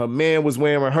and her man was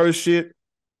wearing her shit.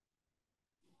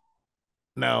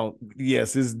 Now,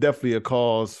 yes, it's definitely a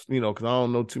cause, because I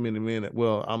don't know too many men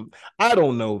I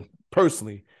don't know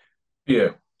personally,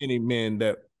 any men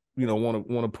that want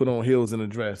to put on heels and a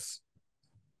dress,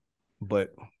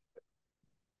 but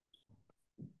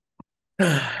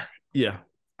yeah,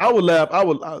 I would laugh. I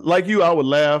would like you. I would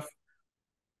laugh,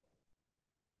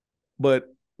 but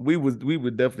we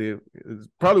would definitely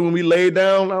probably when we laid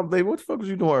down. I'm like, what the fuck was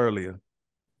you doing earlier?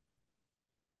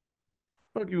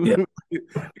 Fuck you, yeah.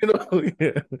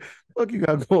 Fuck you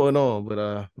got going on,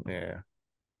 but yeah.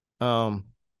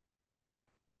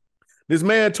 This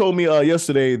man told me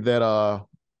yesterday that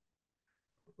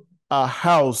a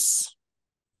house,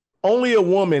 only a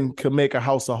woman could make a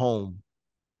house a home.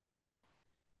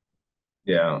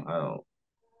 Yeah, I don't.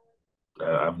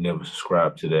 I've never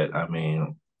subscribed to that. I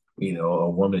mean, a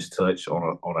woman's touch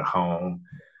on a home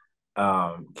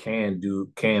can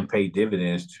pay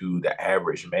dividends to the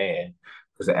average man,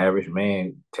 because the average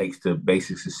man takes the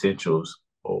basic essentials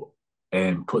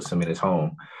and puts them in his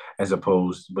home,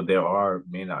 but there are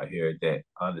men out here that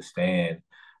understand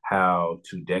how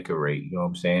to decorate, you know what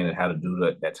I'm saying, and how to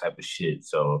do that type of shit.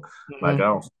 So like, I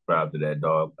don't subscribe to that,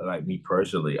 dog. Like, me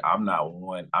personally, I'm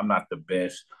not the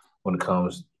best when it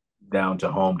comes down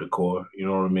to home decor, you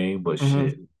know what I mean? But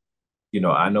shit,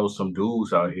 I know some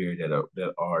dudes out here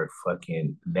that are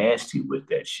fucking nasty with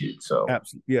that shit. So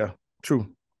absolutely, yeah, true.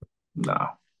 Nah,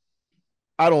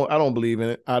 I don't believe in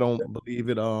it. I don't believe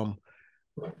it. I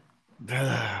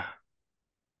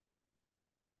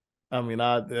mean,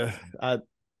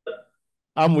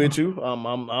 I'm with you.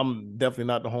 I'm definitely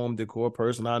not the home decor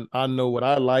person. I know what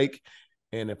I like,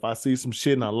 and if I see some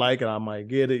shit and I like it, I might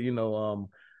get it.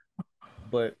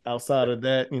 But outside of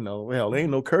that, hell, there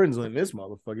ain't no curtains on this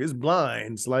motherfucker. It's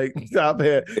blinds. Like, I've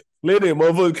had plenty of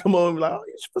motherfuckers come on and be like, oh,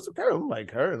 you should put some curtains. I'm like,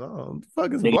 curtains? Oh, what the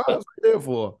fuck is blinds right there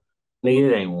for? Nigga,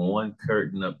 there ain't one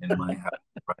curtain up in my house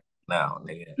right now,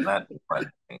 nigga. Not right.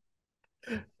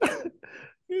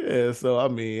 Yeah, so I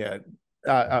mean,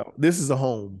 this is a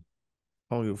home.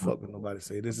 I don't give a fuck what nobody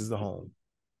say. This is the home.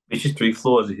 Bitch, it's 3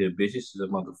 floors in here. Bitch, this is a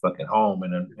motherfucking home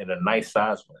and a nice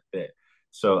size like that.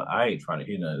 So I ain't trying to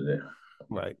hear none of that.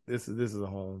 Right. This is a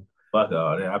home. Fuck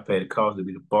all that. I paid the cost to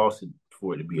be the boss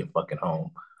for it to be a fucking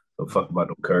home. So fuck about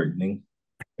no curtaining.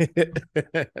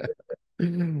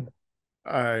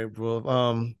 All right,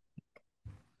 bro.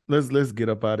 Let's get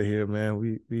up out of here, man.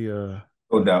 We No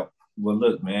doubt. Well,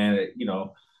 look, man.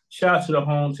 Shout out to the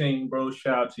home team, bro.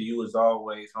 Shout out to you as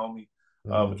always, homie.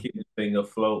 For keeping this thing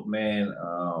afloat, man.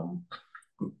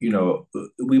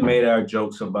 We made our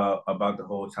jokes about the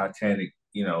whole Titanic,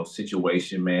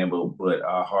 situation, man. But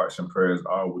our hearts and prayers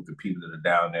are with the people that are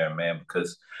down there, man.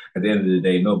 Because at the end of the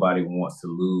day, nobody wants to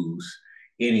lose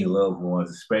any loved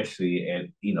ones,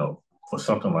 especially for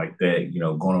something like that,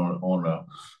 going on a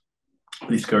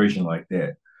excursion like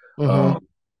that.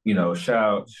 Shout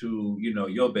out to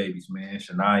your babies, man,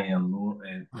 Shania and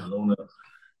Luna,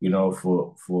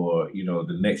 for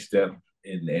the next step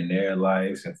in their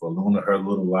lives, and for Luna, her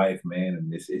little life, man.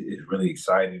 And it's really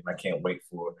exciting. I can't wait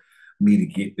for me to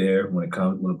get there when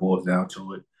it boils down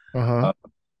to it.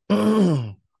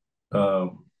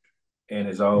 And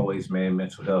as always, man,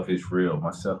 mental health is real.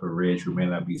 Myself and Reg, who may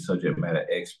not be subject matter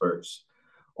experts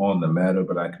on the matter,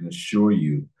 but I can assure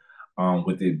you,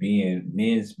 with it being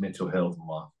Men's Mental Health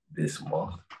Month this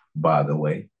month, by the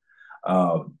way,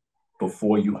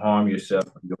 before you harm yourself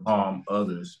and you harm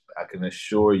others, I can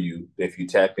assure you that if you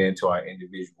tap into our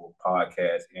individual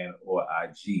podcast and or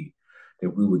IG,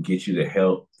 that we will get you the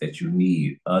help that you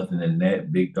need. Other than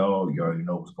that, big dog, you already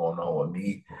know what's going on with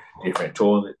me. Different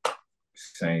toilet,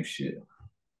 same shit.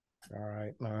 All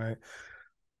right.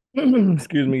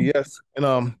 Excuse me. Yes,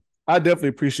 and I definitely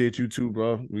appreciate you too,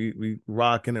 bro. We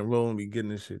rocking and rolling. We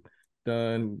getting this shit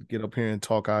done. Get up here and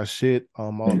talk our shit.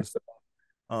 All this stuff.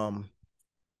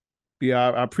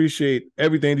 Yeah, I appreciate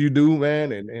everything you do,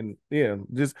 man, and yeah,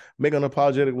 just make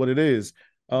unapologetic what it is.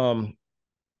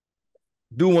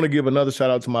 Do want to give another shout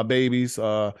out to my babies.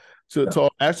 To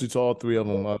all 3 of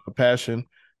them. Passion,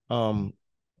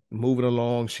 moving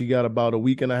along. She got about a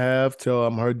week and a half till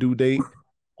her due date.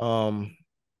 Um,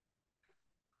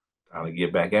 Trying to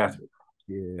get back after it.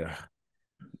 yeah.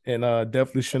 And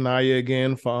definitely Shania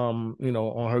again from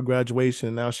on her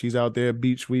graduation. Now she's out there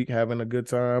beach week having a good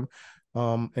time.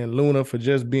 And Luna for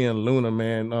just being Luna,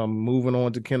 man. Moving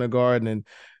on to kindergarten and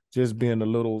just being the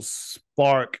little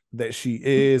spark that she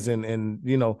is, and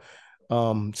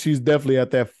she's definitely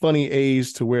at that funny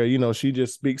age to where she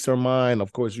just speaks her mind.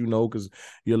 Of course, because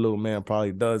your little man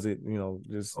probably does it.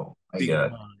 Just speak her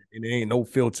mind, and there ain't no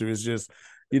filter. It's just.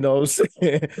 What I'm saying?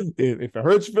 If it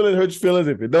hurts your feelings, hurts your feelings.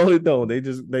 If it don't, it don't.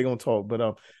 They gonna talk.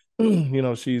 But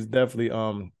she's definitely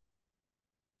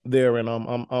there, and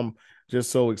I'm just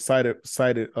so excited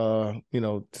to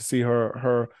see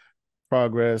her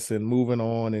progress and moving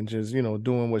on and just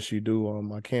doing what she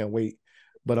do. I can't wait.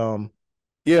 But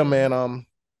yeah, man. I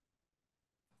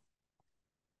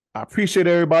appreciate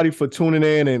everybody for tuning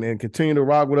in and continue to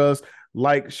rock with us.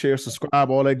 Like, share, subscribe,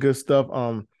 all that good stuff.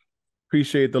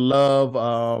 Appreciate the love.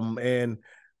 And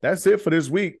that's it for this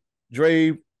week.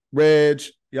 Dre, Reg,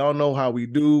 y'all know how we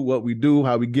do, what we do,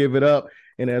 how we give it up.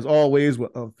 And as always, we're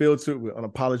unfiltered, we're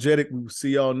unapologetic. We will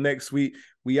see y'all next week.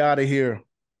 We out of here.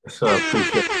 So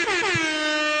appreciate it.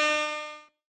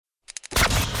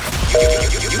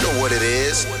 You know what it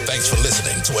is. Thanks for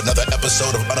listening to another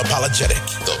episode of Unapologetic,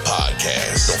 the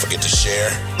podcast. Don't forget to share,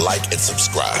 like, and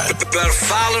subscribe. Better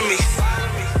follow me.